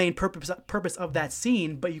 she's the main purpose of that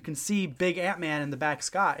scene, but you can see Big Ant-Man in the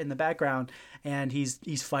background, and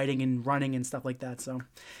he's fighting and running and stuff like that. So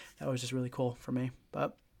that was just really cool for me.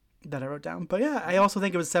 But that I wrote down. But yeah, I also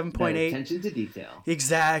think it was 7.8. Attention to detail.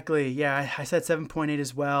 Exactly. Yeah, I said 7.8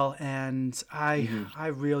 as well, and I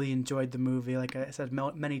really enjoyed the movie. Like I said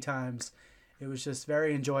many times, it was just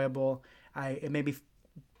very enjoyable. It made me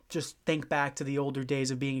just think back to the older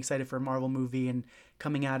days of being excited for a Marvel movie and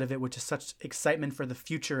coming out of it with just such excitement for the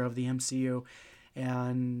future of the MCU.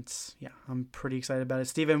 And yeah, I'm pretty excited about it.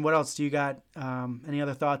 Steven, what else do you got? Any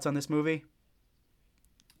other thoughts on this movie?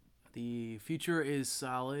 The future is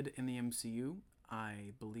solid in the MCU.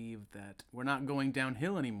 I believe that we're not going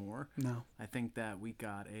downhill anymore. No. I think that we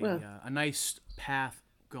got a nice path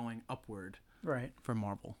going upward. Right. For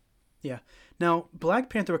Marvel. Yeah. Now, Black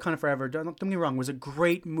Panther: Wakanda Forever, don't get me wrong, was a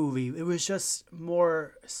great movie. It was just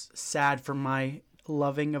more sad for my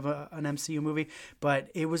loving of an MCU movie, but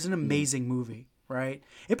it was an amazing movie, right?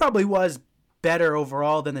 It probably was better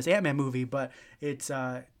overall than this Ant-Man movie, but it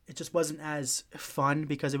just wasn't as fun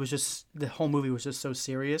because it was just, the whole movie was just so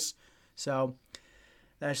serious. So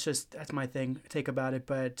that's my take about it.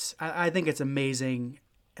 But I think it's amazing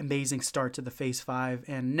start to the Phase 5.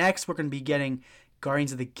 And next we're going to be getting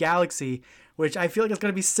Guardians of the Galaxy, which I feel like it's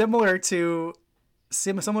going to be similar to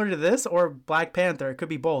this or Black Panther. It could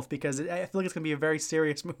be both because I feel like it's going to be a very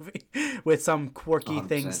serious movie with some quirky 100%.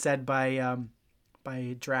 things said by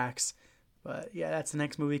Drax. But yeah, that's the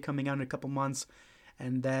next movie coming out in a couple months.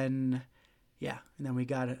 And then we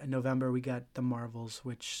got in November, we got The Marvels,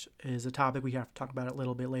 which is a topic we have to talk about a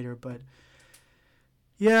little bit later. But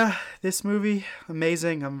yeah, this movie,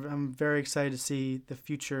 amazing. I'm very excited to see the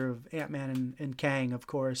future of Ant-Man and Kang, of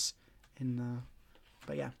course.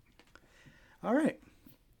 But yeah. All right.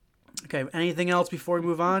 Okay, anything else before we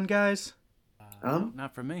move on, guys?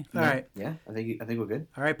 Not for me. All right. Yeah, I think we're good.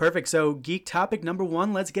 All right, perfect. So geek topic number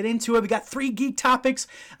 1, let's get into it. We got 3 geek topics,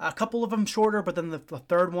 a couple of them shorter, but then the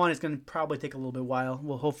third one is going to probably take a little bit while.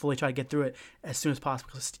 We'll hopefully try to get through it as soon as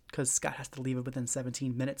possible because Scott has to leave it within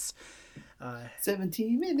 17 minutes.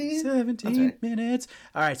 17 minutes. 17 minutes.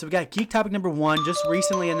 All right, so we got geek topic number 1. Just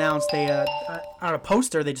recently announced on a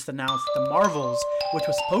poster, they just announced The Marvels, which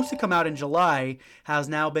was supposed to come out in July, has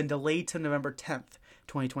now been delayed to November 10th.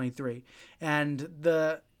 2023, and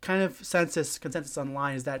the kind of consensus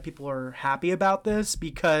online is that people are happy about this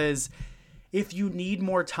because if you need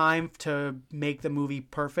more time to make the movie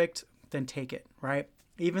perfect, then take it, right?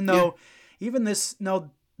 Though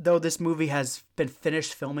this movie has been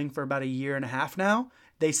finished filming for about a year and a half now,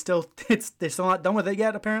 they're still not done with it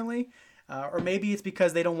yet, apparently, or maybe it's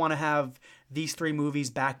because they don't want to have these 3 movies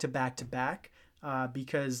back to back to back,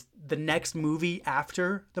 because the next movie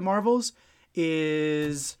after The Marvels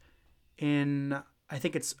is in, I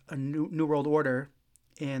think it's a New World Order,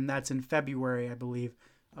 and that's in February, I believe,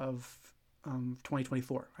 of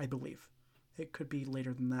 2024. I believe it could be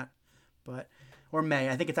later than that, or May.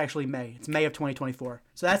 I think it's actually May. It's May of 2024.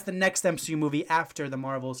 So that's the next MCU movie after The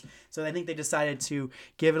Marvels. So I think they decided to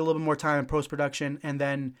give it a little bit more time in post production, and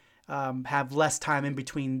then have less time in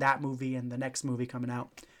between that movie and the next movie coming out.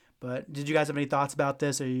 But did you guys have any thoughts about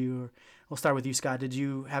this? We'll start with you, Scott. Did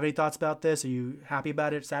you have any thoughts about this? Are you happy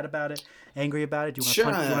about it, sad about it, angry about it? Do you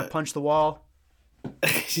want to punch the wall?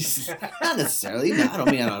 Not necessarily. No, I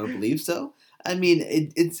don't believe so. I mean,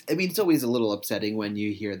 it's always a little upsetting when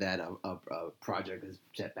you hear that a project is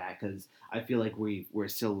set back, because I feel like we're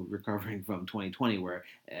still recovering from 2020 where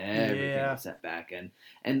everything was set back, and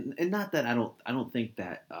not that I don't think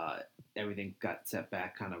that everything got set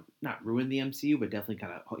back kind of not ruined the MCU, but definitely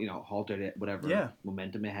kind of halted it, whatever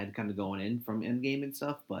momentum it had kind of going in from Endgame and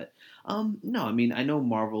stuff. But no, I mean, I know a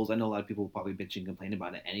lot of people will probably bitch and complain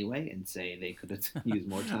about it anyway and say they could have used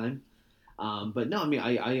more time. But no, I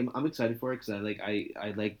mean, I'm excited for it because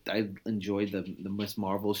I enjoyed the Miss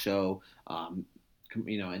Marvel show, and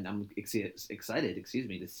I'm excited,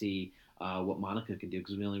 to see what Monica can do,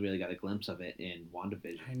 because we only really got a glimpse of it in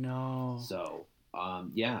WandaVision. I know. So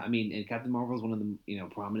yeah, I mean, and Captain Marvel is one of the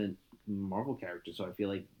prominent Marvel characters, so I feel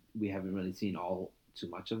like we haven't really seen too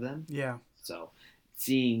much of them. Yeah. So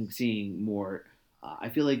seeing more, I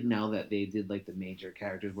feel like now that they did like the major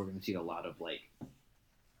characters, we're going to see a lot of like.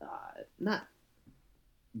 Not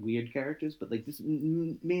weird characters, but like this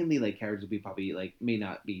mainly like characters will be probably like may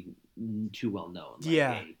not be too well known.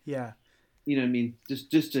 Like, yeah. You know what I mean?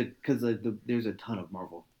 Just to because there's a ton of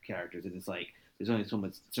Marvel characters, and it's like there's only so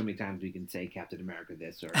many times we can say Captain America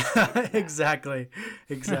this or exactly.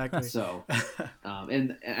 So,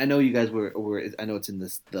 and I know you guys were I know it's in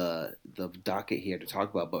the docket here to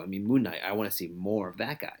talk about, but I mean Moon Knight, I want to see more of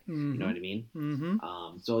that guy. Mm-hmm. You know what I mean?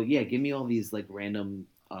 Mm-hmm. So yeah, give me all these like random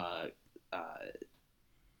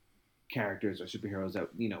characters or superheroes that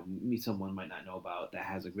someone might not know about that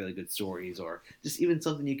has like really good stories, or just even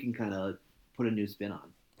something you can kind of put a new spin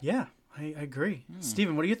on. Yeah, I agree.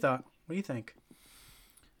 Steven, what do you think?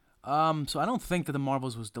 So I don't think that the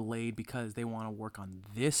Marvels was delayed because they want to work on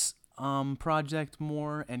this project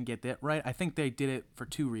more and get that right. I think they did it for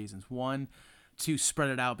two reasons. One, to spread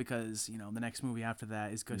it out, because the next movie after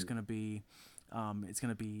that is just going to be it's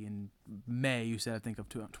going to be in May, you said, I think, of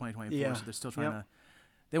 2024. Yeah. So they're still trying to.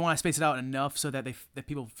 They want to space it out enough so that that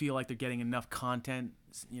people feel like they're getting enough content,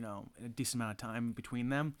 in a decent amount of time between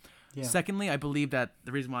them. Yeah. Secondly, I believe that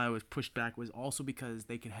the reason why I was pushed back was also because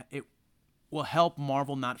it will help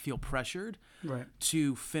Marvel not feel pressured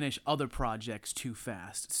to finish other projects too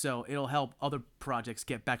fast. So it'll help other projects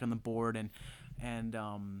get back on the board, and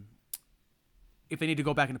if they need to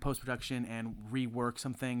go back into post-production and rework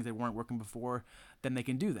some things that weren't working before, then they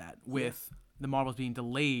can do that. With the Marvels being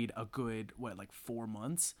delayed a good, 4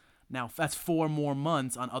 months? Now, that's 4 more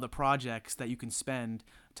months on other projects that you can spend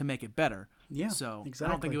to make it better. Yeah, so exactly. I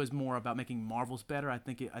don't think it was more about making Marvels better. I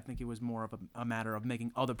think it was more of a matter of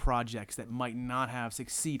making other projects that might not have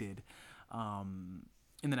succeeded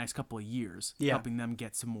in the next couple of years, helping them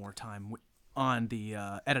get some more time on the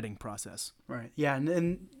editing process. Right. Yeah,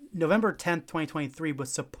 and November 10th, 2023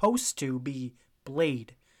 was supposed to be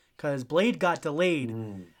Blade, because Blade got delayed.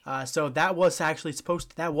 So that was actually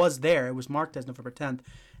that was there. It was marked as November 10th.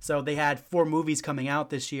 So they had 4 movies coming out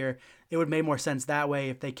this year. It would make more sense that way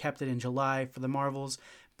if they kept it in July for the Marvels.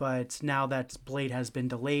 But now that Blade has been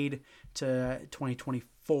delayed to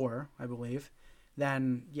 2024, I believe,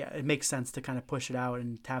 then yeah, it makes sense to kind of push it out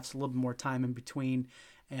and have a little bit more time in between,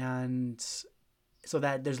 and so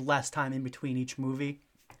that there's less time in between each movie.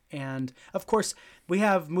 And of course, we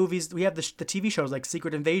have movies. We have the TV shows like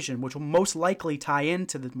Secret Invasion, which will most likely tie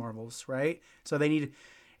into the Marvels, right? So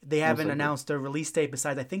they haven't announced a release date.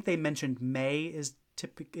 Besides, I think they mentioned May is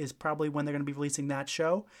probably when they're going to be releasing that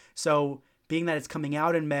show. So being that it's coming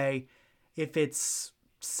out in May, if it's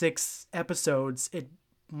 6 episodes, it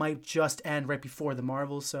might just end right before the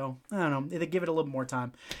Marvels. So I don't know. They give it a little more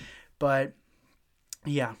time, but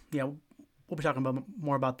yeah. We'll be talking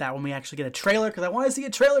more about that when we actually get a trailer, because I want to see a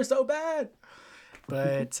trailer so bad.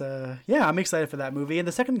 But yeah, I'm excited for that movie. And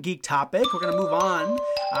the second geek topic, we're going to move on.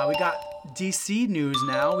 We got DC news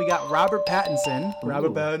now. We got Robert Pattinson. Ooh.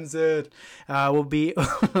 Robert Pattinson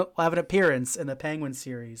will have an appearance in the Penguin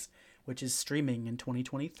series, which is streaming in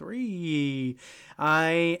 2023.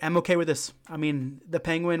 I am okay with this. I mean, the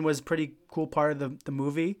Penguin was a pretty cool part of the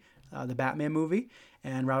movie, the Batman movie.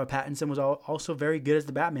 And Robert Pattinson was also very good as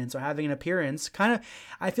the Batman. So having an appearance,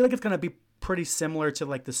 I feel like it's going to be pretty similar to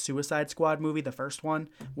like the Suicide Squad movie, the first one,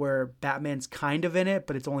 where Batman's kind of in it,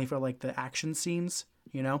 but it's only for like the action scenes,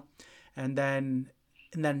 And then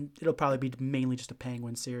it'll probably be mainly just a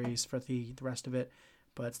Penguin series for the rest of it.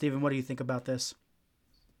 But Steven, what do you think about this?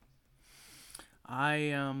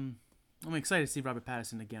 I'm excited to see Robert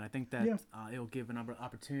Pattinson again. I think that it'll give an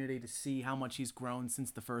opportunity to see how much he's grown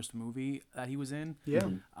since the first movie that he was in. Yeah.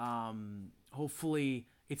 Hopefully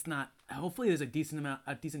there's a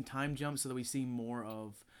decent time jump so that we see more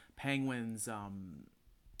of Penguin's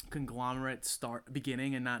conglomerate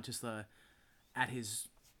beginning and not just at his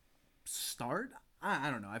start.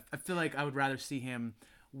 I don't know. I feel like I would rather see him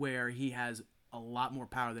where he has a lot more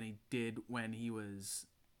power than he did when he was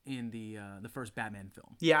in the first Batman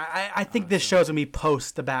film. Yeah, I think this show's gonna be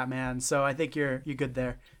post the Batman, so I think you're good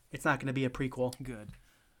there. It's not gonna be a prequel.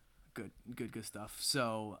 Good stuff.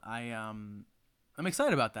 So I'm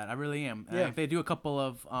excited about that. I really am. Yeah. If they do a couple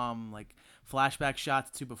of like flashback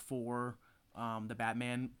shots to before the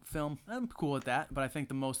Batman film, I'm cool with that. But I think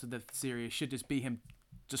the most of the series should just be him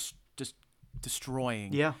just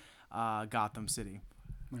destroying Gotham City.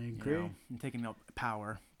 I agree. And taking up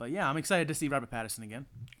power. But yeah, I'm excited to see Robert Pattinson again.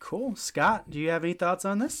 Cool. Scott, do you have any thoughts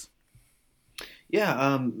on this?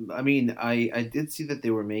 Yeah, I mean, I did see that they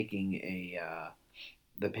were making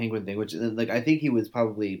the Penguin thing, which like I think he was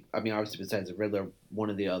probably, I mean, obviously besides the Riddler, one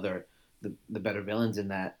of the better villains in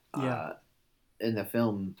that in the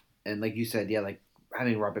film. And like you said, like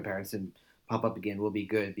having Robert Pattinson pop up again will be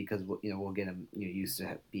good because we'll get him used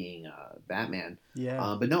to being Batman.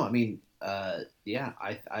 Yeah. But no, I mean, I'm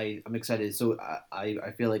excited. So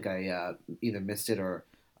I feel like I either missed it or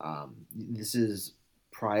this is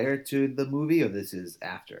prior to the movie or this is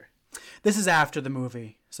after. This is after the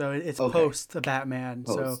movie, so it's post the Batman.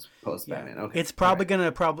 Post Batman. Okay. It's probably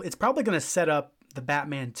gonna set up the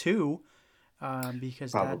Batman 2,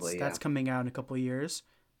 because that's coming out in a couple of years.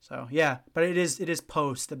 So yeah, but it is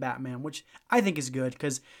post the Batman, which I think is good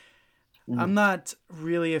because I'm not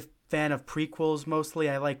really a fan of prequels. Mostly,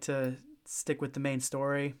 I like to stick with the main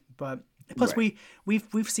story. But plus,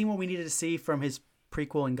 we've seen what we needed to see from his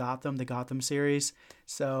prequel in Gotham, the Gotham series.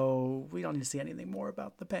 So we don't need to see anything more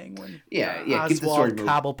about the Penguin. Yeah. Keep the story moving.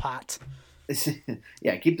 Cobblepot.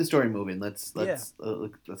 Yeah, keep the story moving. Let's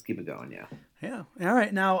keep it going. Yeah. All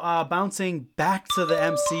right. Now, bouncing back to the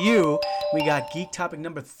MCU, we got geek topic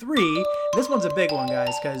number 3. This one's a big one,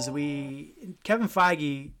 guys, because Kevin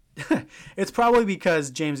Feige. It's probably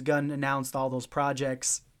because James Gunn announced all those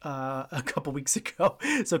projects a couple weeks ago.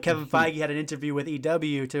 So Kevin Feige had an interview with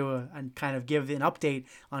EW to kind of give an update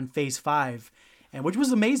on Phase 5, and which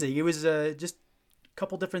was amazing. It was just a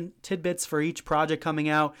couple different tidbits for each project coming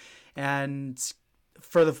out, and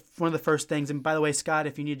for one of the first things. And by the way, Scott,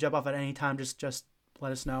 if you need to jump off at any time, just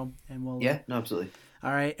let us know, and we'll. Yeah, no, absolutely.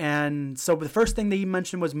 All right, and so the first thing that he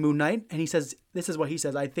mentioned was Moon Knight, and he says, this is what he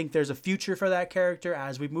says, I think there's a future for that character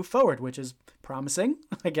as we move forward, which is promising,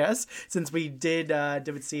 I guess, since we did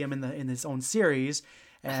see him in his own series.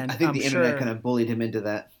 And I think the internet kind of bullied him into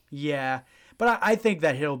that. Yeah, but I think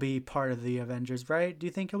that he'll be part of the Avengers, right? Do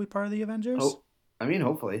you think he'll be part of the Avengers? Oh, I mean,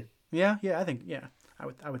 hopefully. Yeah, I think,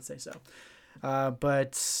 I would say so.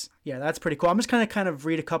 But yeah, that's pretty cool. I'm just kind of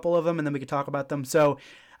read a couple of them, and then we can talk about them. So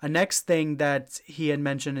a next thing that he had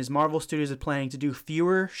mentioned is Marvel Studios is planning to do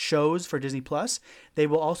fewer shows for Disney Plus. They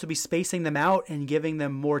will also be spacing them out and giving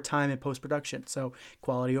them more time in post-production. So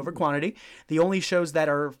quality over quantity. The only shows that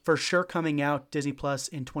are for sure coming out Disney Plus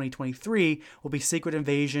in 2023 will be Secret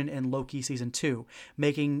Invasion and Loki Season 2,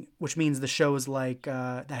 which means the shows like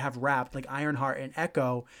that have wrapped, like Ironheart and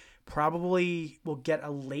Echo, probably will get a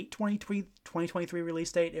late 2023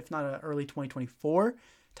 release date, if not an early 2024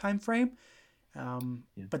 timeframe.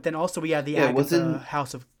 But then also we have the Agatha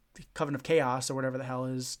House of Coven of Chaos or whatever the hell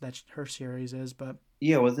is that her series is. But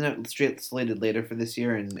yeah, wasn't it slated later for this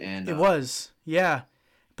year? And it was, yeah.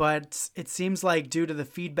 But it seems like due to the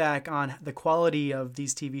feedback on the quality of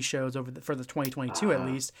these TV shows for the 2022 at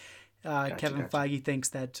least, Kevin Feige thinks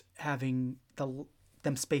that having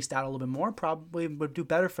them spaced out a little bit more probably would do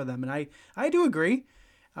better for them, and I do agree.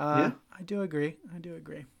 I do agree.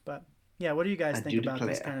 But yeah, what do you guys think about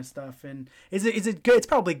this kind of stuff? And is it good? It's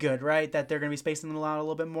probably good, right? That they're going to be spacing them out a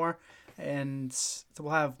little bit more, and so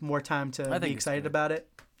we'll have more time to be excited about it.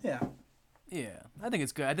 Yeah, I think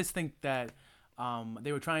it's good. I just think that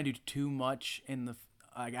they were trying to do too much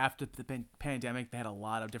after the pandemic. They had a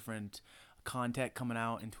lot of different content coming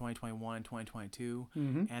out in 2021 and 2022,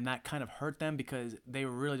 and that kind of hurt them because they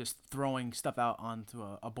were really just throwing stuff out onto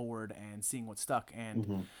a board and seeing what stuck,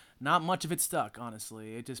 and not much of it stuck,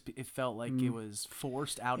 honestly. It felt like it was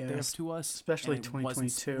forced out there to us, especially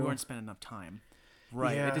 2022. We weren't spending enough time.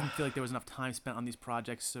 Right. It didn't feel like there was enough time spent on these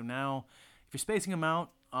projects. So now if you're spacing them out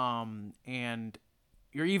and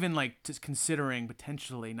you're even like just considering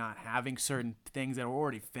potentially not having certain things that are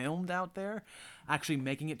already filmed out there, actually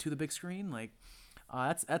making it to the big screen, like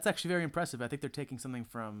that's actually very impressive. I think they're taking something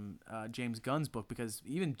from James Gunn's book, because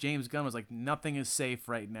even James Gunn was like, nothing is safe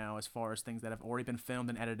right now as far as things that have already been filmed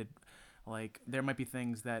and edited. Like there might be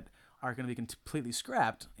things that are going to be completely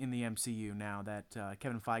scrapped in the MCU now that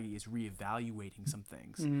Kevin Feige is reevaluating some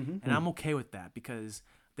things. And I'm okay with that, because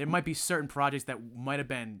there might be certain projects that might have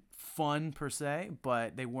been fun per se,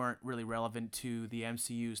 but they weren't really relevant to the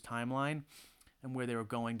MCU's timeline. and where they were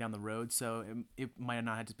going down the road. So it might have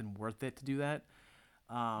not have just been worth it to do that.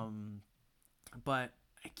 But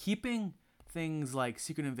keeping things like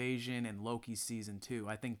Secret Invasion and Loki season 2,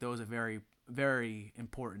 I think those are very, very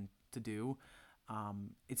important to do.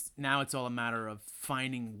 It's all a matter of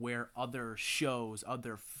finding where other shows,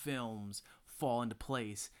 other films fall into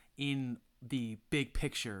place in the big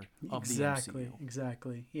picture of the MCU.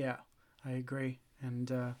 Exactly. Yeah, I agree.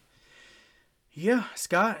 And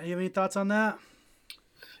Scott, you have any thoughts on that?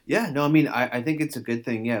 Yeah, no, I mean, I think it's a good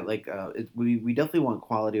thing. Yeah, like we definitely want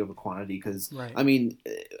quality over quantity because, right. I mean,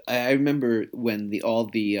 I remember when all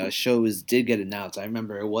the shows did get announced. I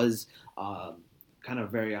remember it was kind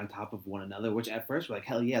of very on top of one another, which at first we're like,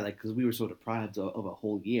 hell yeah, like because we were so deprived of a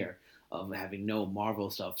whole year of having no Marvel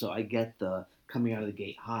stuff. So I get the coming out of the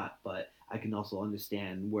gate hot, but I can also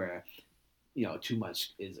understand where, you know, too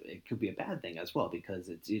much it could be a bad thing as well because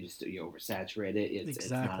you're oversaturated.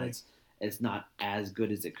 Exactly. It's not as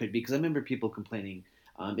good as it could be because I remember people complaining,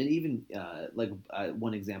 and even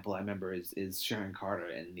one example I remember is Sharon Carter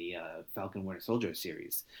in the Falcon Winter Soldier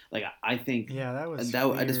series. Like I think that was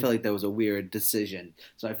I just felt like that was a weird decision.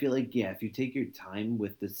 So I feel like if you take your time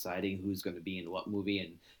with deciding who's going to be in what movie,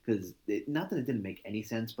 and because not that it didn't make any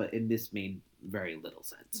sense, but this made very little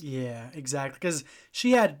sense. Yeah, exactly. Because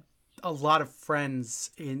she had a lot of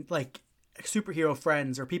friends in like superhero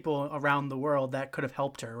friends or people around the world that could have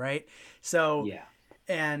helped her, right? So yeah,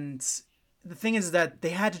 and the thing is that they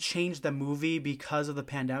had to change the movie because of the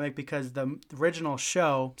pandemic because the original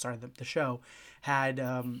show, the show had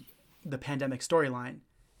the pandemic storyline,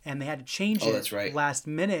 and they had to change it that's right. last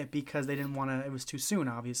minute because they didn't want to. It was too soon,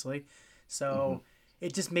 obviously. So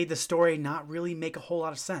it just made the story not really make a whole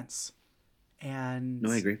lot of sense. And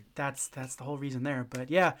no, I agree. That's the whole reason there. But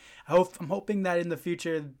yeah, I'm hoping that in the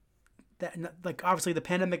future, that like obviously the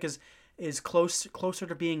pandemic is closer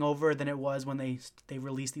to being over than it was when they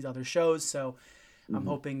released these other shows. So I'm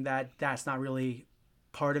hoping that that's not really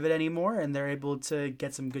part of it anymore, and they're able to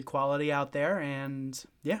get some good quality out there. And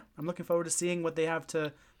yeah, I'm looking forward to seeing what they have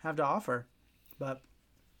to offer. But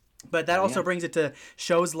that also brings it to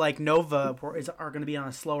shows like Nova are going to be on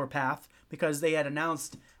a slower path because they had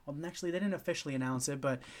announced. Well, actually, they didn't officially announce it,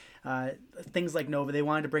 but things like Nova, they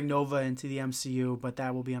wanted to bring Nova into the MCU, but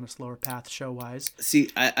that will be on a slower path show-wise. See,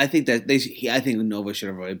 I think that I think Nova should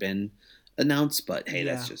have already been announced, but hey,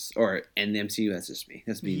 that's just and the MCU, that's just me.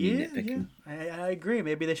 That's me nitpicking. Yeah. I agree.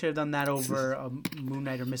 Maybe they should have done that over a Moon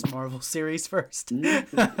Knight or Miss Marvel series first.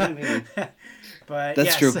 But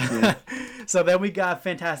that's true. Yeah. So then we got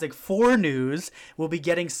Fantastic Four news. We'll be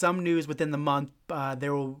getting some news within the month. They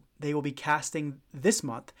will be casting this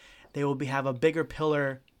month. They will have a bigger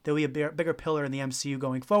pillar. There will be a bigger pillar in the MCU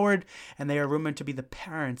going forward, and they are rumored to be the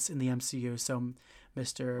parents in the MCU. So,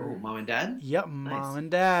 Mom and Dad. Yep, nice. Mom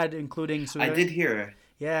and Dad, including. I did hear.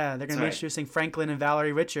 Yeah, they're going to be introducing Franklin and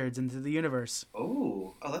Valerie Richards into the universe.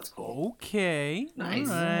 Oh, that's cool. Okay, nice.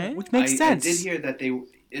 Right. Which makes sense. I did hear that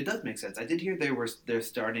it does make sense. I did hear they're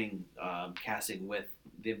starting casting with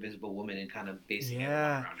the Invisible Woman and kind of basing it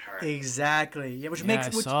around her. Exactly. Yeah, which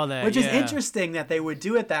is interesting that they would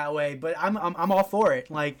do it that way. But I'm all for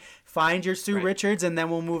it. Like, find your Sue Richards, and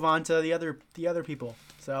then we'll move on to the other people.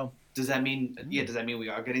 So. Does that mean? Yeah. Does that mean we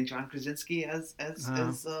are getting John Krasinski as I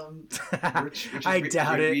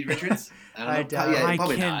doubt it. Reed Richards? I doubt it. I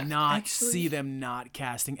cannot see them not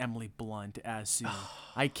casting Emily Blunt as Sue.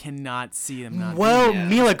 I cannot see them not. Well,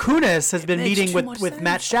 Mila Kunis has been meeting with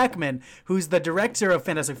Matt Shakman, who's the director of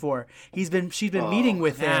Fantastic Four. She's been meeting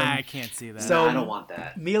with him. I can't see that. So I don't want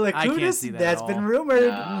that. Mila Kunis, that's been rumored.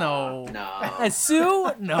 No. As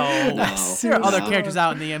Sue? No. There are other characters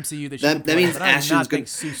out in the MCU that means Ashton's going to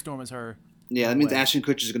Sue Storm as her. Yeah, that means Ashton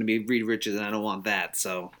Kutcher is going to be Reed Richards, and I don't want that.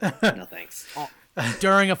 So no thanks.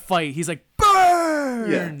 During a fight, he's like,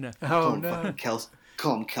 burn! Yeah. Oh no.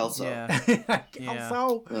 Call him Kelso. Yeah.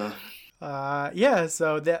 Kelso.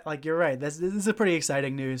 So that, like, you're right. This is a pretty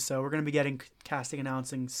exciting news. So we're going to be getting casting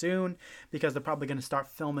announcing soon because they're probably going to start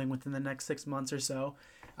filming within the next 6 months or so,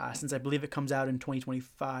 since I believe it comes out in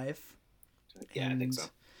 2025. Yeah, I think so.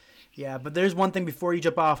 Yeah, but there's one thing before you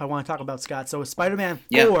jump off I want to talk about, Scott. So with Spider-Man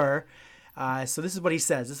 4, so this is what he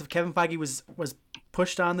says. This is Kevin Feige was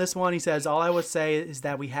pushed on this one. He says, all I would say is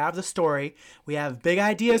that we have the story, we have big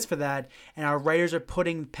ideas for that, and our writers are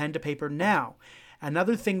putting pen to paper now.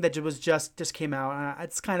 Another thing that was just came out,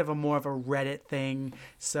 it's kind of more of a Reddit thing,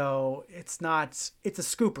 so it's a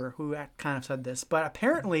scooper who kind of said this, but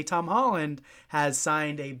apparently Tom Holland has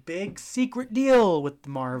signed a big secret deal with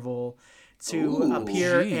Marvel to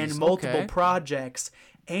appear in multiple projects,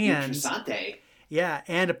 and Yeah,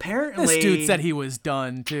 and apparently This dude said he was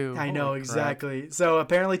done too. I know, Holy crap. exactly. So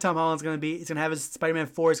apparently Tom Holland's he's gonna have his Spider-Man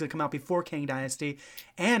 4 is gonna come out before Kang Dynasty,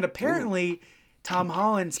 and apparently Tom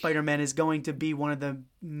Holland Spider-Man is going to be one of the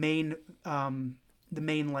main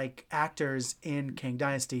like actors in Kang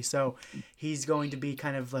Dynasty. So he's going to be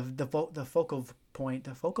kind of the focal point.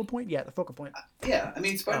 The focal point? Yeah, the focal point. Yeah, I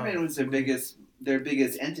mean, Spider-Man was their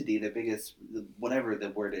biggest entity, their biggest, whatever the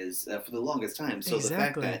word is, for the longest time. So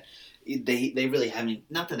Exactly. the fact that they really haven't,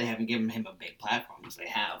 not that they haven't given him a big platform, because they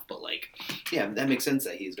have, but like, yeah, that makes sense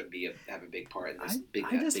that he's going to have a big part in this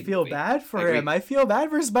I just big feel movie. bad for him. I feel bad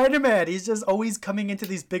for Spider-Man. He's just always coming into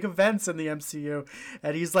these big events in the MCU,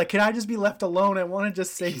 and he's like, "Can I just be left alone? I want to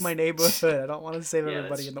just save my neighborhood. I don't want to save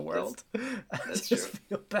everybody in the world." I just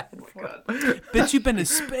feel bad for him. Bitch, you've been to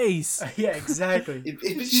space. Yeah, exactly. You've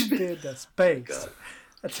been to space.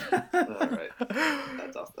 All right,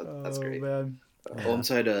 that's awesome. That's great. Man. Well, I'm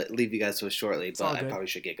sorry to leave you guys so shortly, all but I good. probably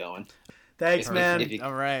should get going. Thanks, man.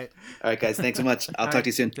 All right. All right, guys. Thanks so much. I'll talk to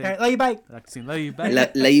you soon. All right, love you, bye. Love you, bye.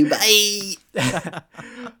 Love you, bye.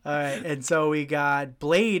 All right, and so we got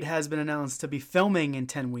Blade has been announced to be filming in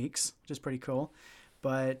 10 weeks, which is pretty cool.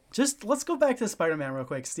 But just let's go back to Spider-Man real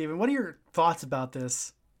quick, Steven. What are your thoughts about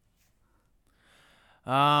this?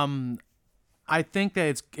 I think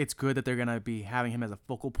that it's good that they're gonna be having him as a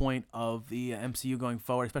focal point of the MCU going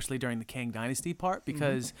forward, especially during the Kang Dynasty part.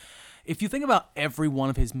 Because if you think about every one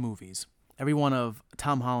of his movies, every one of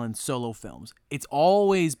Tom Holland's solo films, it's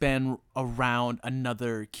always been around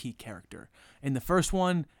another key character. In the first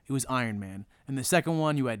one, it was Iron Man. In the second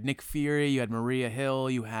one, you had Nick Fury, you had Maria Hill,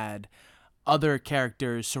 you had other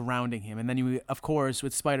characters surrounding him. And then you, of course,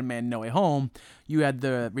 with Spider-Man No Way Home, you had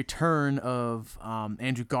the return of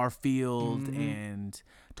Andrew Garfield and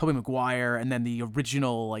Tobey Maguire, and then the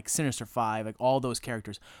original like Sinister Five, like all those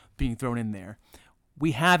characters being thrown in there.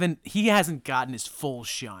 He hasn't gotten his full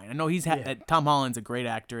shine. I know Tom Holland's a great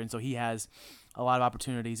actor, and so he has a lot of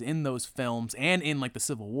opportunities in those films and in like the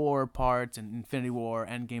Civil War parts and Infinity War,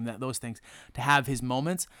 Endgame, those things to have his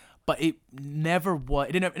moments. But it never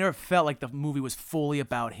felt like the movie was fully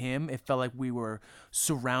about him. It felt like we were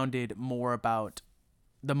surrounded more about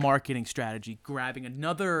the marketing strategy, grabbing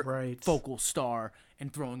another focal star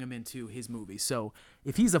and throwing him into his movie. So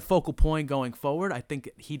if he's a focal point going forward, I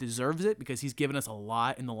think he deserves it because he's given us a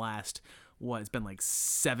lot in the last, it's been like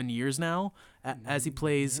 7 years now as he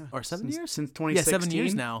plays, or 7 years? Since 2016? Yeah, 7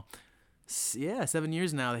 years now. Yeah, 7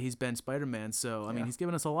 years now that he's been Spider-Man. So I mean, he's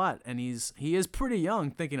given us a lot, and he is pretty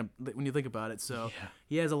young when you think about it. So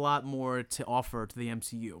he has a lot more to offer to the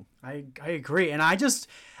MCU. I agree, and I just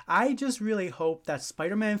really hope that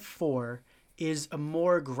Spider-Man 4 is a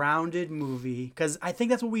more grounded movie, because I think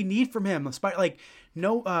that's what we need from him.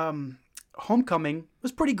 Homecoming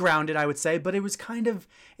was pretty grounded, I would say, but it was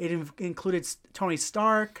it included Tony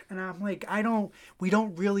Stark, and I'm like, we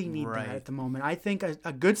don't really need that at the moment. I think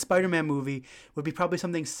a good Spider-Man movie would be probably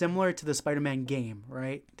something similar to the Spider-Man game,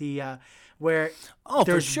 right? Where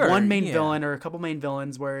there's one main villain or a couple main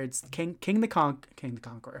villains, where it's King the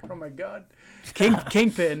Conqueror. Oh my God,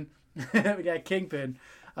 Kingpin. We got Kingpin.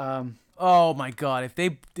 Oh my God! If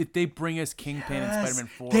they bring us Kingpin in Spider-Man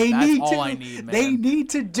 4, that's all I need, man. They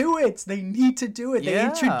need to do it. They Yeah.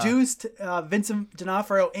 introduced Vincent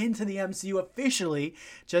D'Onofrio into the MCU officially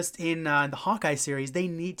just in the Hawkeye series. They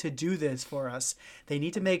need to do this for us. They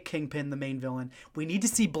need to make Kingpin the main villain. We need to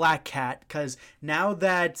see Black Cat, because now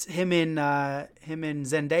that him and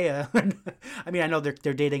Zendaya, I mean, I know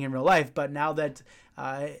they're dating in real life, but now that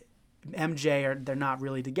MJ they're not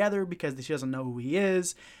really together because she doesn't know who he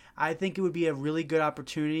is. I think it would be a really good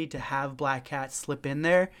opportunity to have Black Cat slip in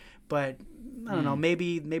there, but I don't know.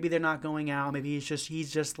 Maybe they're not going out. Maybe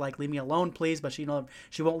he's just like, leave me alone, please. But she won't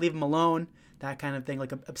leave him alone. That kind of thing,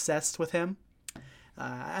 like obsessed with him.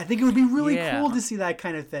 I think it would be really cool to see that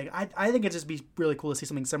kind of thing. I think it'd just be really cool to see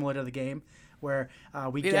something similar to the game, where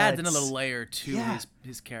it adds another layer to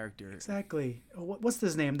his character. Exactly. What's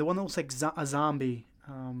his name? The one that looks like a zombie.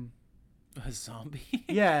 A zombie?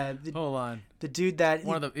 Yeah. Hold on. The dude that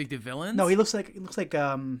one of the villains? No, he looks like he looks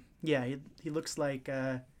like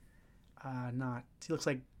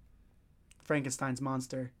Frankenstein's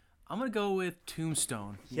monster. I'm gonna go with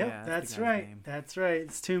Tombstone. Yep, yeah, that's right. Name. That's right.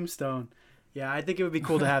 It's Tombstone. Yeah, I think it would be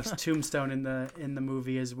cool to have Tombstone in the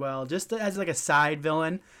movie as well, just as like a side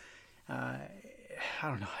villain. I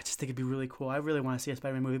don't know. I just think it'd be really cool. I really want to see a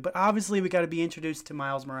Spider-Man movie, but obviously we got to be introduced to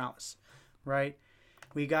Miles Morales, right?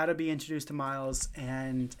 We got to be introduced to Miles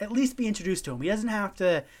and at least be introduced to him. He doesn't have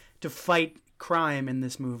to fight crime in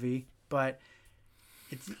this movie, but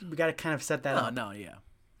we got to kind of set that up. No, yeah.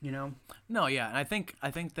 You know? No, yeah. And I think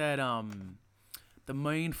that the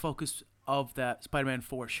main focus of that Spider-Man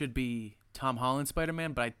 4 should be Tom Holland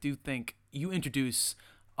Spider-Man, but I do think you introduce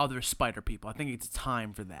other Spider people. I think it's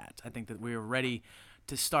time for that. I think that we're ready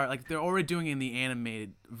to start. Like, they're already doing it in the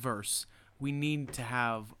animated verse. We need to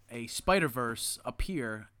have a Spider-Verse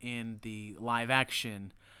appear in the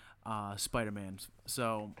live-action Spider-Man.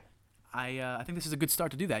 So I think this is a good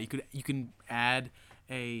start to do that. You can add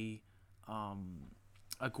a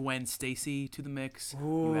Gwen Stacy to the mix.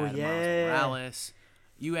 Ooh, you add Miles Morales.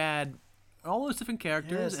 You add all those different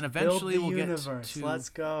characters, and eventually we'll get to Let's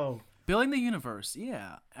go. Building the universe.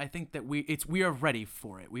 Yeah, I think that we are ready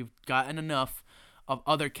for it. We've gotten enough of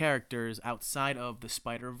other characters outside of the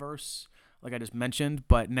Spider-Verse, like I just mentioned,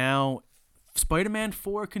 but now Spider-Man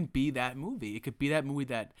 4 can be that movie. It could be that movie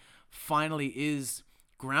that finally is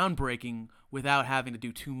groundbreaking without having to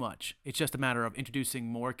do too much. It's just a matter of introducing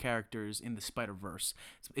more characters in the Spider-Verse.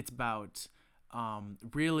 It's about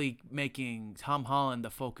really making Tom Holland the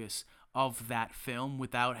focus of that film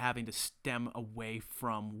without having to stem away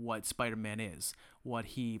from what Spider-Man is, what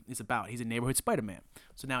he is about. He's a neighborhood Spider-Man.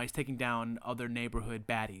 So now he's taking down other neighborhood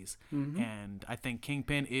baddies. Mm-hmm. And I think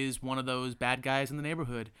Kingpin is one of those bad guys in the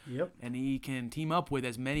neighborhood. Yep. And he can team up with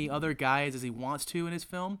as many other guys as he wants to in his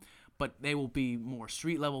film, but they will be more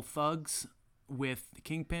street-level thugs with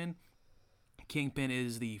Kingpin. Kingpin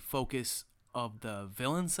is the focus of the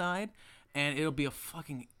villain side. And it'll be a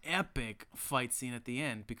fucking epic fight scene at the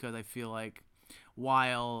end, because I feel like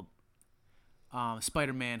while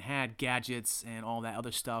Spider-Man had gadgets and all that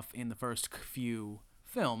other stuff in the first few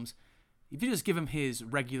films, if you just give him his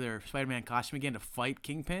regular Spider-Man costume again to fight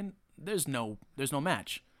Kingpin, there's no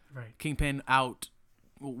match. Right. Kingpin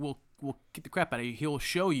will kick the crap out of you. He'll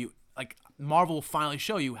show you, like, Marvel will finally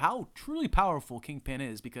show you how truly powerful Kingpin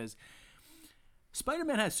is, because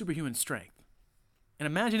Spider-Man has superhuman strength. And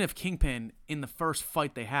imagine if Kingpin, in the first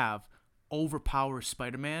fight they have, overpowers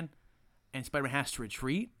Spider-Man, and Spider-Man has to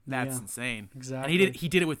retreat. That's insane. Exactly. And he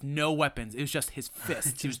did it with no weapons. It was just his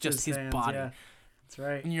fists. It was just his hands, body. Yeah. That's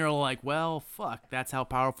right. And you're like, well, fuck. That's how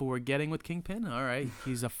powerful we're getting with Kingpin. All right,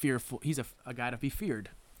 he's a guy to be feared.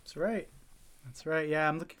 That's right. That's right. Yeah,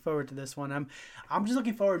 I'm looking forward to this one. I'm just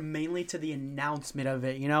looking forward mainly to the announcement of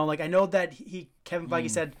it. You know, like, I know that Kevin Feige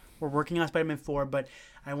said we're working on Spider-Man 4, but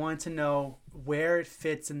I wanted to know where it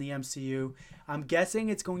fits in the MCU. I'm guessing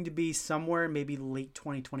it's going to be somewhere maybe late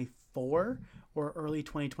 2024 or early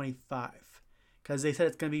 2025, because they said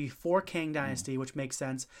it's going to be before Kang Dynasty, which makes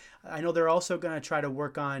sense. I know they're also going to try to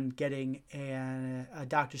work on getting a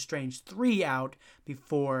Doctor Strange 3 out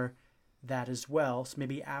before that as well. So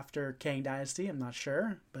maybe after Kang Dynasty, I'm not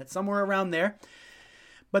sure, but somewhere around there.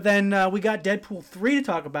 But then we got Deadpool 3 to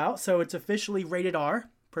talk about, so it's officially rated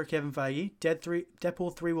R. Per Kevin Feige,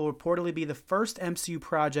 Deadpool 3 will reportedly be the first MCU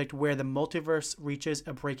project where the multiverse reaches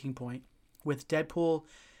a breaking point, with Deadpool's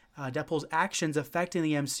actions affecting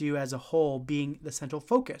the MCU as a whole being the central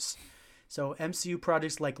focus. So MCU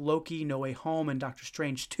projects like Loki, No Way Home, and Doctor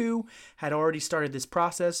Strange 2 had already started this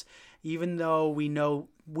process, even though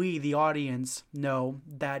we, the audience, know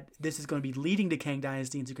that this is going to be leading to Kang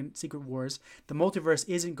Dynasty and Secret Wars. The multiverse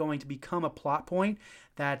isn't going to become a plot point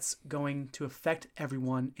that's going to affect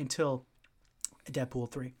everyone until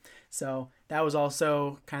Deadpool 3. So that was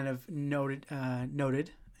also kind of noted.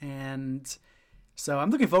 And so I'm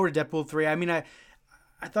looking forward to Deadpool 3. I mean, I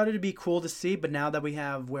thought it'd be cool to see, but now that we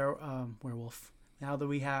have Werewolf, now that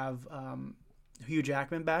we have Hugh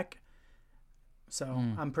Jackman back, so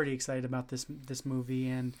I'm pretty excited about this movie,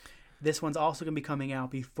 and this one's also going to be coming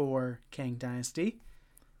out before Kang Dynasty.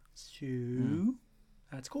 So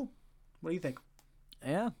that's cool. What do you think?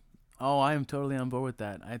 Yeah. Oh, I am totally on board with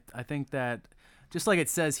that. I think that, just like it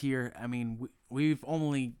says here, I mean, we've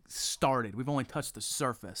only started. We've only touched the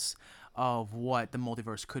surface of what the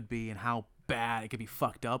multiverse could be and how bad it could be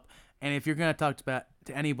fucked up. And if you're going to talk to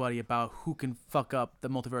anybody about who can fuck up the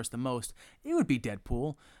multiverse the most, it would be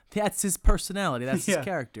Deadpool. That's his personality. That's his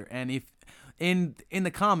character. And if in the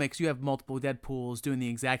comics you have multiple Deadpools doing the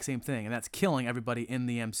exact same thing, and that's killing everybody in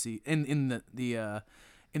the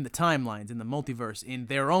in the timelines, in the multiverse, in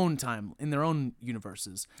their own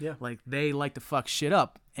universes. Yeah. Like, they like to fuck shit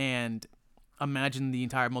up, and imagine the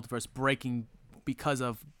entire multiverse breaking because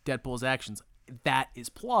of Deadpool's actions. That is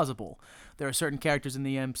plausible. There are certain characters in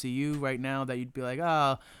the MCU right now that you'd be like,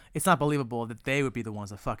 oh, it's not believable that they would be the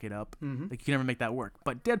ones that fuck it up. Mm-hmm. Like, you can never make that work.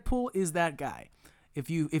 But Deadpool is that guy. If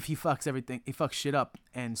he fucks everything, he fucks shit up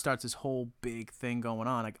and starts this whole big thing going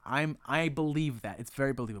on. Like, I believe that. It's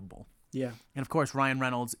very believable. Yeah. And of course, Ryan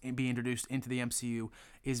Reynolds being introduced into the MCU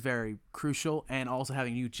is very crucial, and also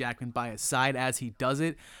having Hugh Jackman by his side as he does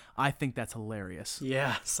it, I think that's hilarious.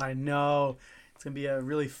 Yes, I know. It's going to be a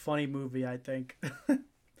really funny movie, I think.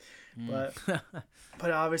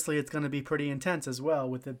 but obviously it's going to be pretty intense as well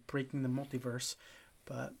with it breaking the multiverse.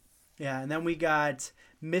 But yeah, and then we got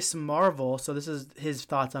Miss Marvel. So this is his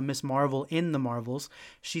thoughts on Miss Marvel in the Marvels.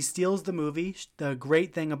 She steals the movie. The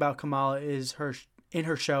great thing about Kamala is her in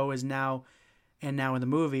her show is now in the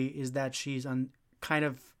movie is that she's on kind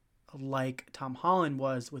of like Tom Holland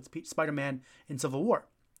was with Spider-Man in Civil War.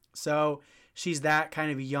 So she's that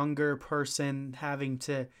kind of younger person having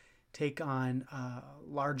to take on a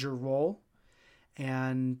larger role.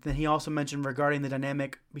 And then he also mentioned regarding the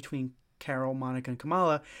dynamic between Carol, Monica, and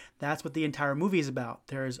Kamala, that's what the entire movie is about.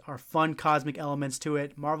 There's our fun cosmic elements to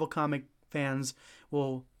it. Marvel comic fans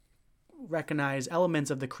will recognize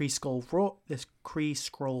elements of the Kree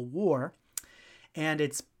Skrull War, and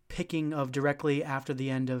it's picking up directly after the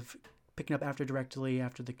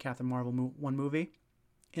Captain Marvel 1 movie.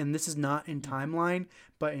 And this is not in timeline,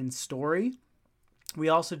 but in story. We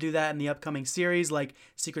also do that in the upcoming series like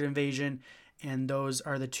Secret Invasion, and those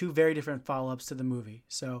are the two very different follow-ups to the movie.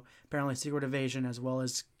 So apparently Secret Invasion as well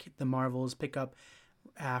as the Marvels pick up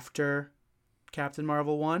after Captain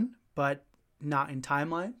Marvel 1, but not in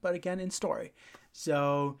timeline, but again in story.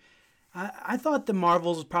 So I thought the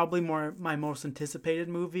Marvels was probably my most anticipated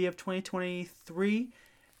movie of 2023,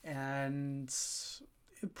 and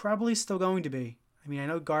probably still going to be. I mean, I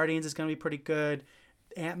know Guardians is going to be pretty good.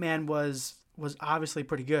 Ant-Man was obviously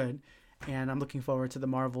pretty good, and I'm looking forward to the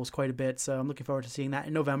Marvels quite a bit, so I'm looking forward to seeing that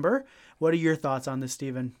in November. What are your thoughts on this,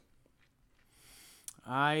 Steven?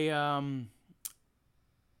 I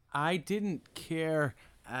didn't care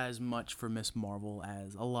as much for Miss Marvel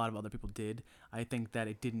as a lot of other people did. I think that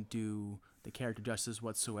it didn't do the character justice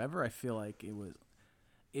whatsoever. I feel like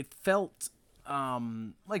it felt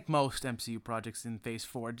like most MCU projects in Phase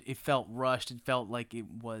 4, it felt rushed. It felt like it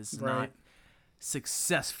was not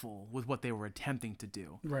successful with what they were attempting to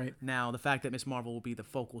do. Right. Now, the fact that Miss Marvel will be the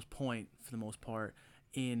focal point for the most part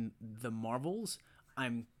in the Marvels,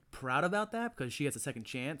 I'm proud about that because she gets a second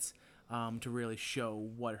chance to really show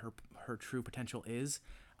what her true potential is,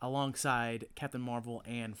 alongside Captain Marvel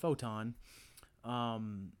and Photon.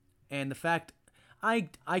 And the fact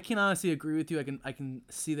I can honestly agree with you. I can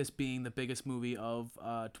see this being the biggest movie of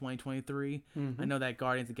 2023. Mm-hmm. I know that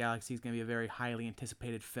Guardians of the Galaxy is going to be a very highly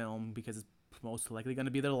anticipated film because it's most likely going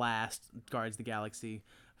to be their last Guardians of the Galaxy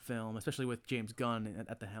film, especially with James Gunn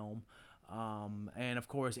at the helm. And of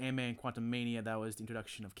course, Ant-Man Quantumania, that was the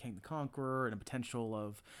introduction of King the Conqueror and the potential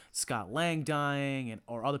of Scott Lang dying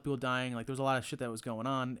or other people dying. Like, there was a lot of shit that was going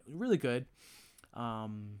on. Really good.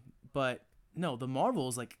 But no, the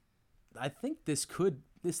Marvels, like, I think this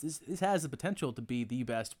has the potential to be the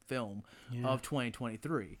best film of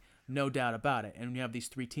 2023. No doubt about it. And when you have these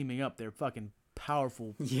three teaming up, they're fucking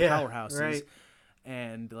powerful powerhouses. Right.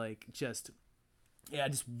 And like, I just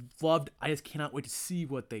cannot wait to see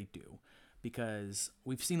what they do, because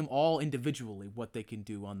we've seen them all individually, what they can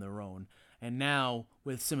do on their own. And now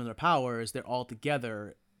with similar powers, they're all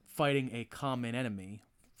together fighting a common enemy,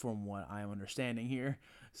 from what I'm understanding here.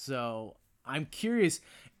 So I'm curious.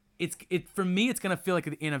 For me, it's gonna feel like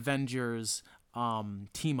an Avengers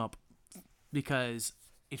team up, because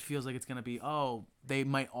it feels like it's gonna be, they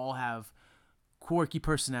might all have quirky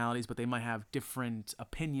personalities, but they might have different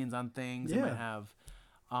opinions on things. They might have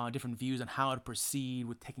different views on how to proceed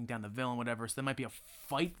with taking down the villain, whatever. So there might be a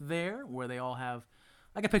fight there where they all have,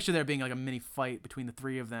 I can picture there being like a mini fight between the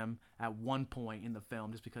three of them at one point in the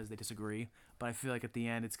film, just because they disagree. But I feel like at the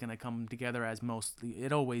end it's gonna come together as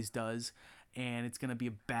it always does, and it's gonna be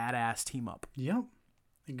a badass team up. Yep.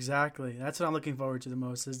 Exactly. That's what I'm looking forward to the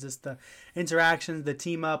most, is just the interactions, the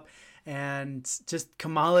team up, and just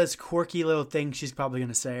Kamala's quirky little thing she's probably going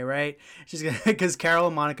to say, right? She's going to, because Carol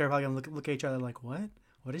and Monica are probably going to look at each other like, what?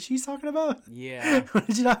 What is she talking about? Yeah. What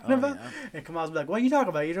is she talking about? Yeah. And Kamala's be like, what are you talking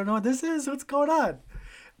about? You don't know what this is? What's going on?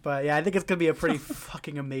 But yeah, I think it's going to be a pretty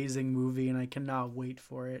fucking amazing movie, and I cannot wait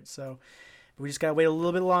for it. So we just got to wait a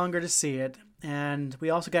little bit longer to see it. And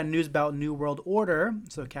we also got news about New World Order.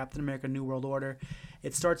 So Captain America New World Order.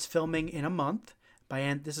 It starts filming in a month.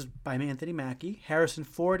 This is by Anthony Mackie. Harrison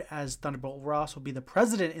Ford as Thunderbolt Ross will be the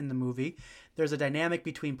president in the movie. There's a dynamic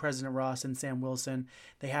between President Ross and Sam Wilson.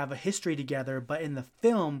 They have a history together, but in the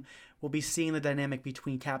film, we'll be seeing the dynamic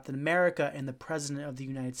between Captain America and the President of the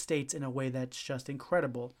United States in a way that's just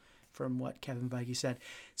incredible, from what Kevin Feige said.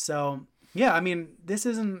 So, yeah, I mean, this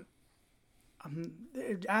isn't...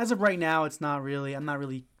 as of right now, I'm not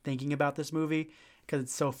really thinking about this movie because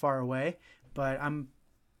it's so far away. But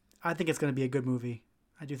I think it's going to be a good movie.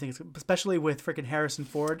 I do think it's, especially with freaking Harrison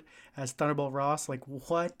Ford as Thunderbolt Ross. Like,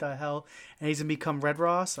 what the hell? And he's going to become Red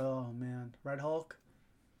Ross. Oh man, Red Hulk.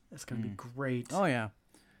 That's going to be great. Oh yeah.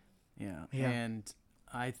 And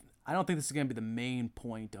I I don't think this is going to be the main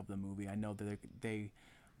point of the movie. I know that there's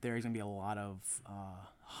going to be a lot of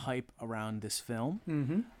hype around this film.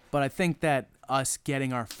 Mm-hmm. But I think that us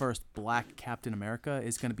getting our first black Captain America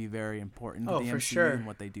is going to be very important to the for MCU sure. and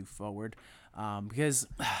what they do forward. Because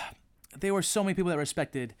there were so many people that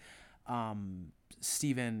respected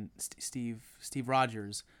Steve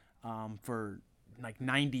Rogers for like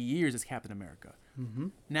 90 years as Captain America. Mm-hmm.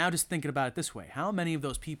 Now just thinking about it this way, how many of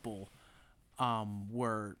those people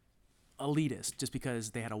were elitist just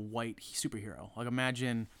because they had a white superhero? Like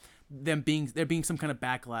imagine there being some kind of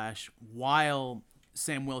backlash while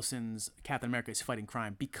Sam Wilson's Captain America is fighting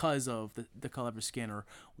crime because of the color of his skin or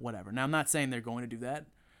whatever. Now I'm not saying they're going to do that,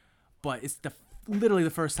 but it's literally the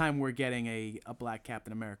first time we're getting a black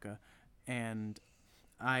Captain America, and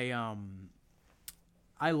I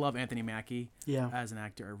love Anthony Mackie as an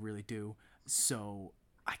actor. I really do. So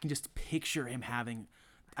I can just picture him acting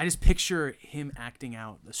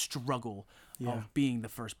out the struggle of being the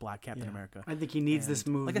first black Captain America. I think he needs this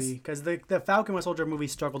movie because the Falcon Winter Soldier movie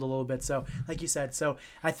struggled a little bit. So, like you said,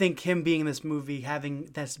 I think him being in this movie, having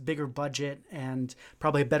this bigger budget and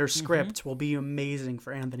probably a better script will be amazing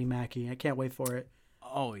for Anthony Mackie. I can't wait for it.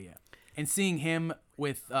 Oh, yeah. And seeing him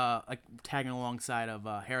with like tagging alongside of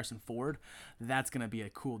Harrison Ford, that's going to be a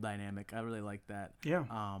cool dynamic. I really like that. Yeah.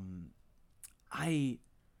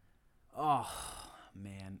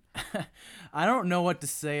 Man, I don't know what to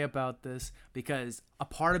say about this because a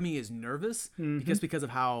part of me is nervous because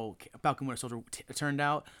of how Falcon Winter Soldier turned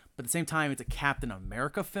out, but at the same time, it's a Captain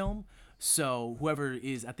America film. So whoever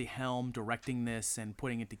is at the helm directing this and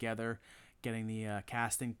putting it together, getting the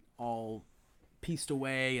casting all pieced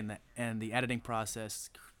away and the editing process,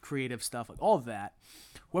 creative stuff, like all of that,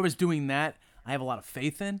 whoever's doing that, I have a lot of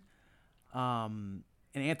faith in. And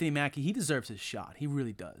Anthony Mackie, he deserves his shot. He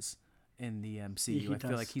really does. In the MCU, I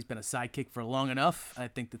feel like he's been a sidekick for long enough. I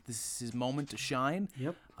think that this is his moment to shine.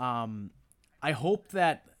 Yep. I hope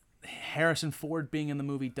that Harrison Ford being in the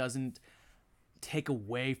movie doesn't take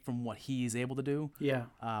away from what he is able to do. Yeah.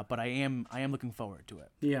 But I am looking forward to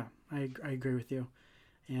it. Yeah, I agree with you.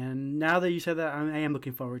 And now that you said that, I am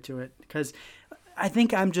looking forward to it because I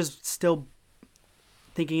think I'm just still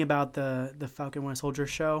thinking about the Falcon Winter Soldier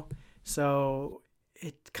show. So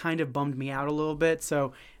it kind of bummed me out a little bit.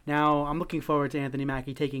 So now I'm looking forward to Anthony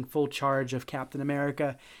Mackie taking full charge of Captain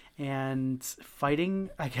America and fighting,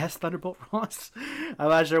 I guess, Thunderbolt Ross. I'm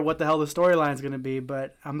not sure what the hell the storyline is going to be,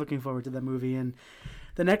 but I'm looking forward to that movie. And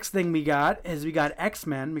the next thing we got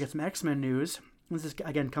X-Men. We got some X-Men news. This is,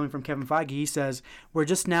 again, coming from Kevin Feige. He says, we're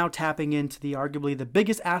just now tapping into the arguably the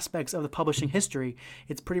biggest aspects of the publishing history.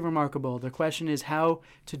 It's pretty remarkable. The question is how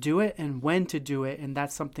to do it and when to do it, and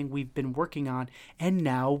that's something we've been working on, and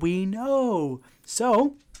now we know.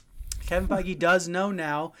 So, Kevin Feige does know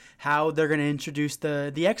now how they're going to introduce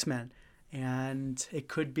the X-Men, and it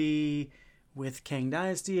could be with Kang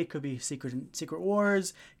Dynasty, it could be Secret Wars,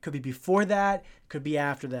 it could be before that, it could be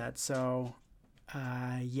after that. So,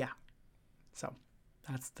 yeah. So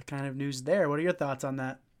that's the kind of news there. What are your thoughts on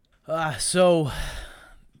that? So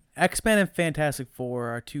X-Men and Fantastic Four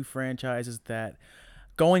are two franchises that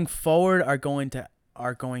going forward are going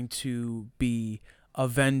to be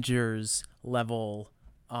Avengers level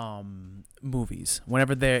movies.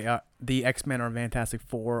 Whenever the X-Men or Fantastic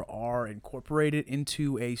Four are incorporated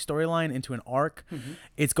into a storyline, into an arc,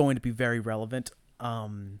 it's going to be very relevant.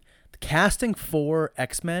 The casting for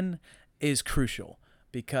X-Men is crucial,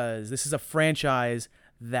 because this is a franchise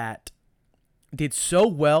that did so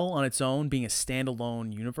well on its own, being a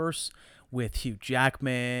standalone universe with Hugh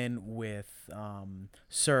Jackman, with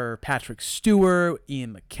Sir Patrick Stewart,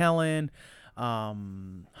 Ian McKellen,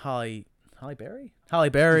 Halle Berry,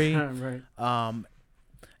 right.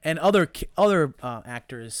 And other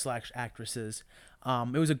actors / actresses.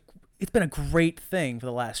 It's been a great thing for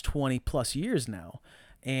the last 20 plus years now.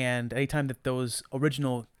 And anytime that those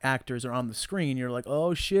original actors are on the screen, you're like,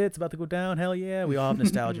 oh shit, it's about to go down. Hell yeah. We all have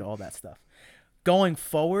nostalgia, all that stuff. Going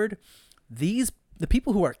forward, the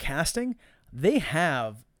people who are casting, they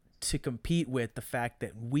have to compete with the fact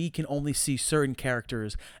that we can only see certain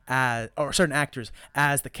characters certain actors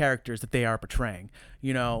as the characters that they are portraying.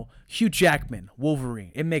 You know, Hugh Jackman,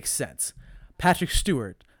 Wolverine, it makes sense. Patrick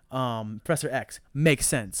Stewart, Professor X, makes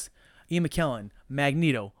sense. Ian McKellen,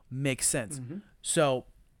 Magneto, makes sense. So,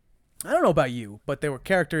 I don't know about you, but there were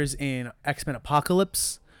characters in X-Men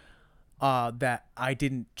Apocalypse that I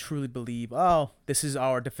didn't truly believe, oh, this is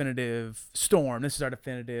our definitive Storm, this is our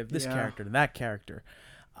definitive this character, that character.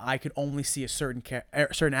 I could only see a certain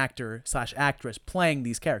actor / actress playing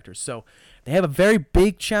these characters. So, they have a very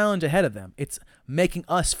big challenge ahead of them. It's making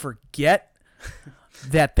us forget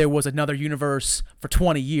that there was another universe for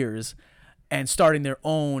 20 years and starting their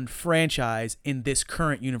own franchise in this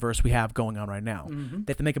current universe we have going on right now. Mm-hmm.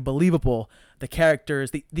 They have to make it believable. The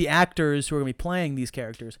characters, the actors who are going to be playing these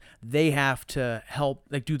characters, they have to help,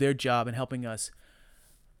 like, do their job in helping us,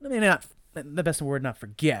 I mean, not the best word, not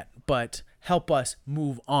forget, but help us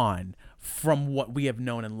move on from what we have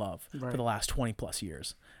known and loved for the last 20 plus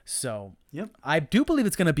years. So I do believe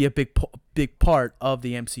it's going to be a big part of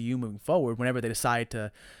the MCU moving forward whenever they decide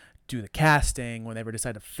to do the casting, whenever they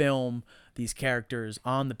decide to film these characters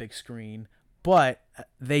on the big screen. But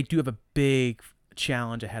they do have a big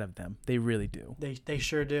challenge ahead of them. They really do. They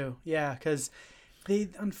sure do. Yeah, because they,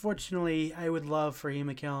 unfortunately, I would love for Ian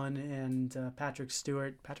McKellen and Patrick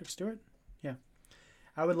Stewart. Yeah.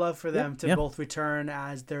 I would love for them to both return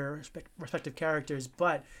as their respective characters,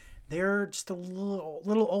 but they're just a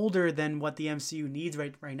little older than what the MCU needs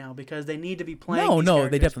right now, because they need to be playing these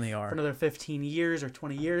characters they definitely are. for another 15 years or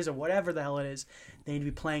 20 years or whatever the hell it is. They need to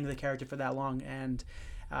be playing the character for that long, and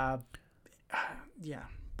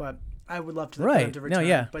but I would love for them to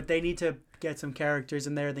return. But they need to get some characters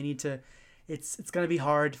in there. They need to. It's going to be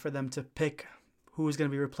hard for them to pick who's going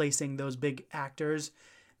to be replacing those big actors,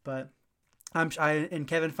 but in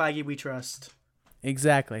Kevin Feige we trust.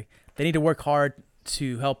 Exactly. They need to work hard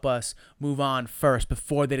to help us move on first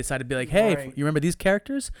before they decide to be like, hey, you remember these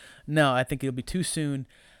characters? No, I think it'll be too soon.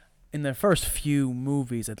 In the first few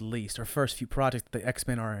movies, at least, or first few projects that the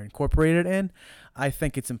X-Men are incorporated in, I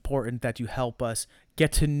think it's important that you help us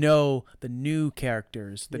get to know the new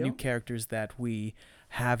characters, new characters that we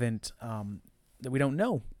haven't, that we don't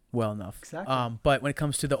know well enough. Exactly. But when it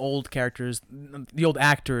comes to the old characters, the old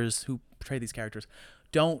actors who portray these characters,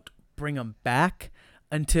 don't bring them back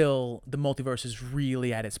until the multiverse is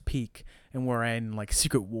really at its peak and we're in like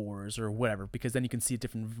Secret Wars or whatever, because then you can see a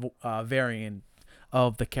different variant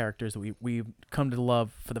of the characters that we've come to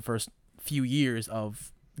love for the first few years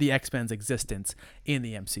of the X-Men's existence in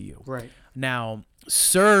the MCU. Right. Now,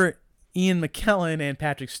 Sir Ian McKellen and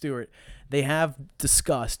Patrick Stewart, they have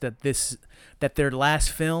discussed that their last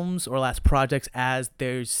films or last projects as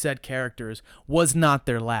their said characters was not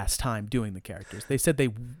their last time doing the characters. They said they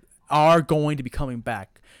are going to be coming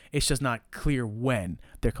back. It's just not clear when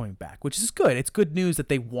they're coming back, which is good. It's good news that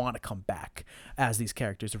they want to come back as these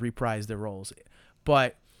characters to reprise their roles.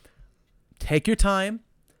 But take your time,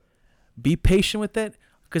 be patient with it,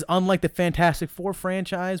 because unlike the Fantastic Four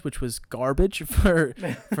franchise, which was garbage for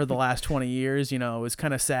the last 20 years, it was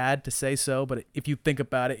kind of sad to say so, but if you think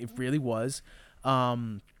about it, it really was.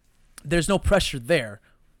 There's no pressure there,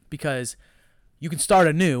 because you can start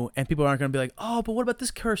anew, and people aren't going to be like, oh, but what about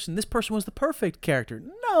this person? This person was the perfect character.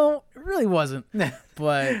 No, it really wasn't.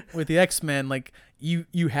 But with the X-Men, like,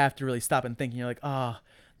 you have to really stop and think, and you're like,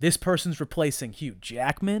 this person's replacing Hugh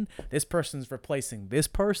Jackman? This person's replacing this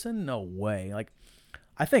person? No way. Like,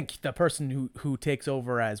 I think the person who takes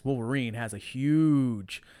over as Wolverine has a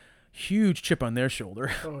huge chip on their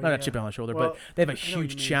shoulder. Not a chip on their shoulder, but they have a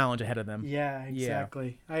huge challenge ahead of them. Yeah,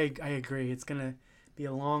 exactly. Yeah. I agree. It's going to be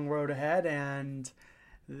a long road ahead, and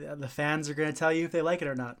the fans are going to tell you if they like it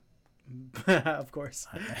or not. Of course.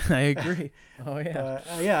 I agree. Oh,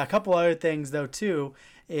 yeah. A couple other things, though, too,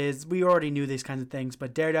 is we already knew these kinds of things,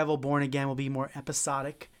 but Daredevil Born Again will be more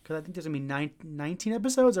episodic, because I think there's going to be 19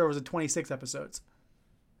 episodes, or was it 26 episodes?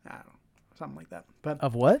 I don't know. Something like that. But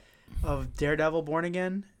of what? Of Daredevil Born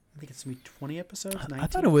Again. I think it's going to be 20 episodes. 19 I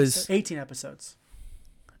thought it was episodes? 18 episodes.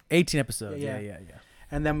 18 episodes. Yeah.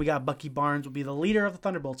 And then we got Bucky Barnes will be the leader of the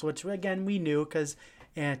Thunderbolts, which, again, we knew, because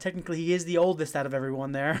technically he is the oldest out of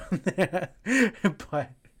everyone there.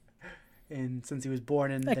 And since he was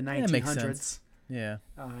born in the 1900s. Yeah.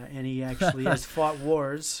 And he actually has fought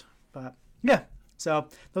wars. But, yeah. So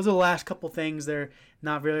those are the last couple things. They're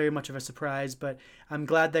not very much of a surprise, but I'm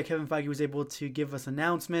glad that Kevin Feige was able to give us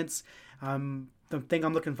announcements. The thing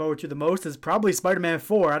I'm looking forward to the most is probably Spider-Man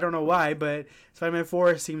 4. I don't know why, but Spider-Man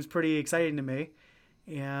 4 seems pretty exciting to me.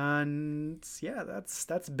 And yeah,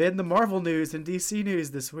 that's been the Marvel news and DC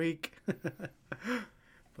news this week.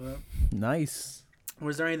 But, nice.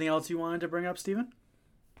 Was there anything else you wanted to bring up, Steven?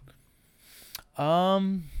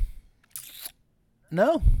 No,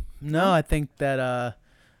 I think that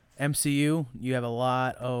MCU, you have a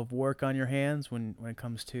lot of work on your hands when it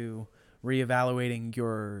comes to reevaluating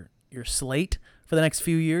your slate for the next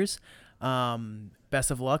few years.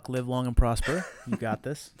 Best of luck, live long and prosper. You got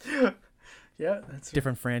this. Yeah, that's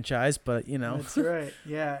different franchise, but That's right.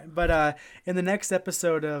 Yeah, but in the next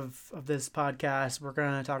episode of this podcast, we're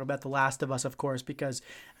going to talk about The Last of Us, of course, because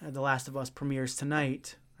The Last of Us premieres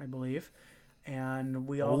tonight, I believe. And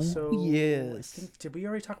we also, yes. I think, did we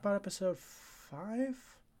already talk about episode 5?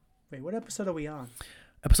 Wait, what episode are we on?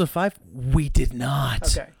 Episode 5? We did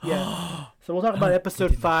not. Okay, yeah. So we'll talk about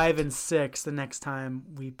episode 5 and 6 the next time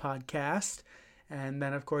we podcast. And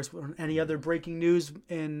then, of course, any other breaking news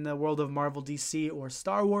in the world of Marvel, DC, or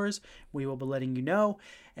Star Wars, we will be letting you know.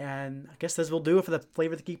 And I guess this will do it for the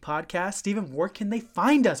Flavor of the Geek podcast. Steven, where can they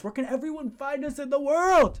find us? Where can everyone find us in the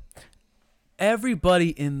world? Everybody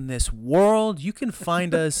in this world, you can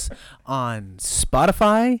find us on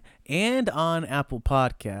Spotify and on Apple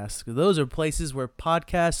Podcasts. Those are places where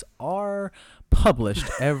podcasts are published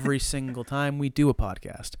every single time we do a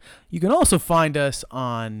podcast. You can also find us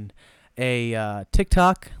on a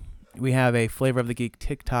TikTok. We have a Flavor of the Geek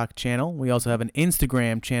TikTok channel. We also have an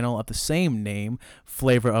Instagram channel of the same name,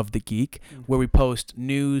 Flavor of the Geek, where we post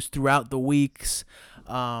news throughout the weeks,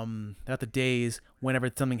 throughout the days, whenever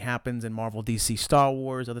something happens in Marvel, DC, Star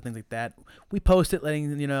Wars, other things like that. We post it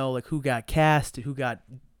letting you know, like, who got cast, who got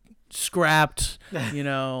scrapped, you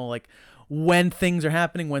know, like when things are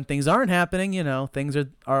happening, when things aren't happening, you know, things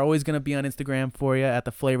are always going to be on Instagram for you at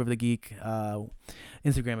the Flavor of the Geek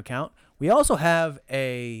Instagram account. We also have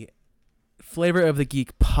a Flavor of the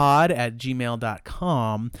Geek pod at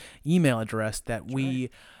gmail.com email address that we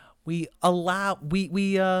are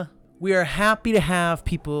happy to have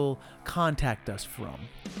people contact us from.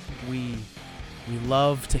 We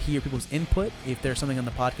love to hear people's input. If there's something on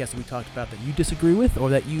the podcast that we talked about that you disagree with or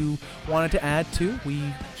that you wanted to add to, we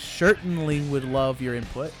certainly would love your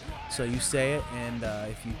input. So you say it, and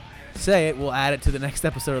if you say it, we'll add it to the next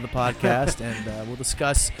episode of the podcast, and we'll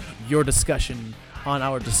discuss your discussion on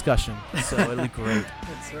our discussion. So it'll be great.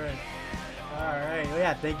 That's right. All right. Well,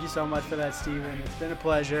 yeah, thank you so much for that, Steven. It's been a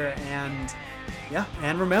pleasure. And yeah,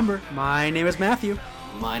 and remember, my name is Matthew.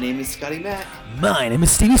 My name is Scotty Mac. My name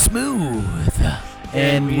is Stevie Smooth.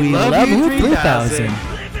 And we love you 3000.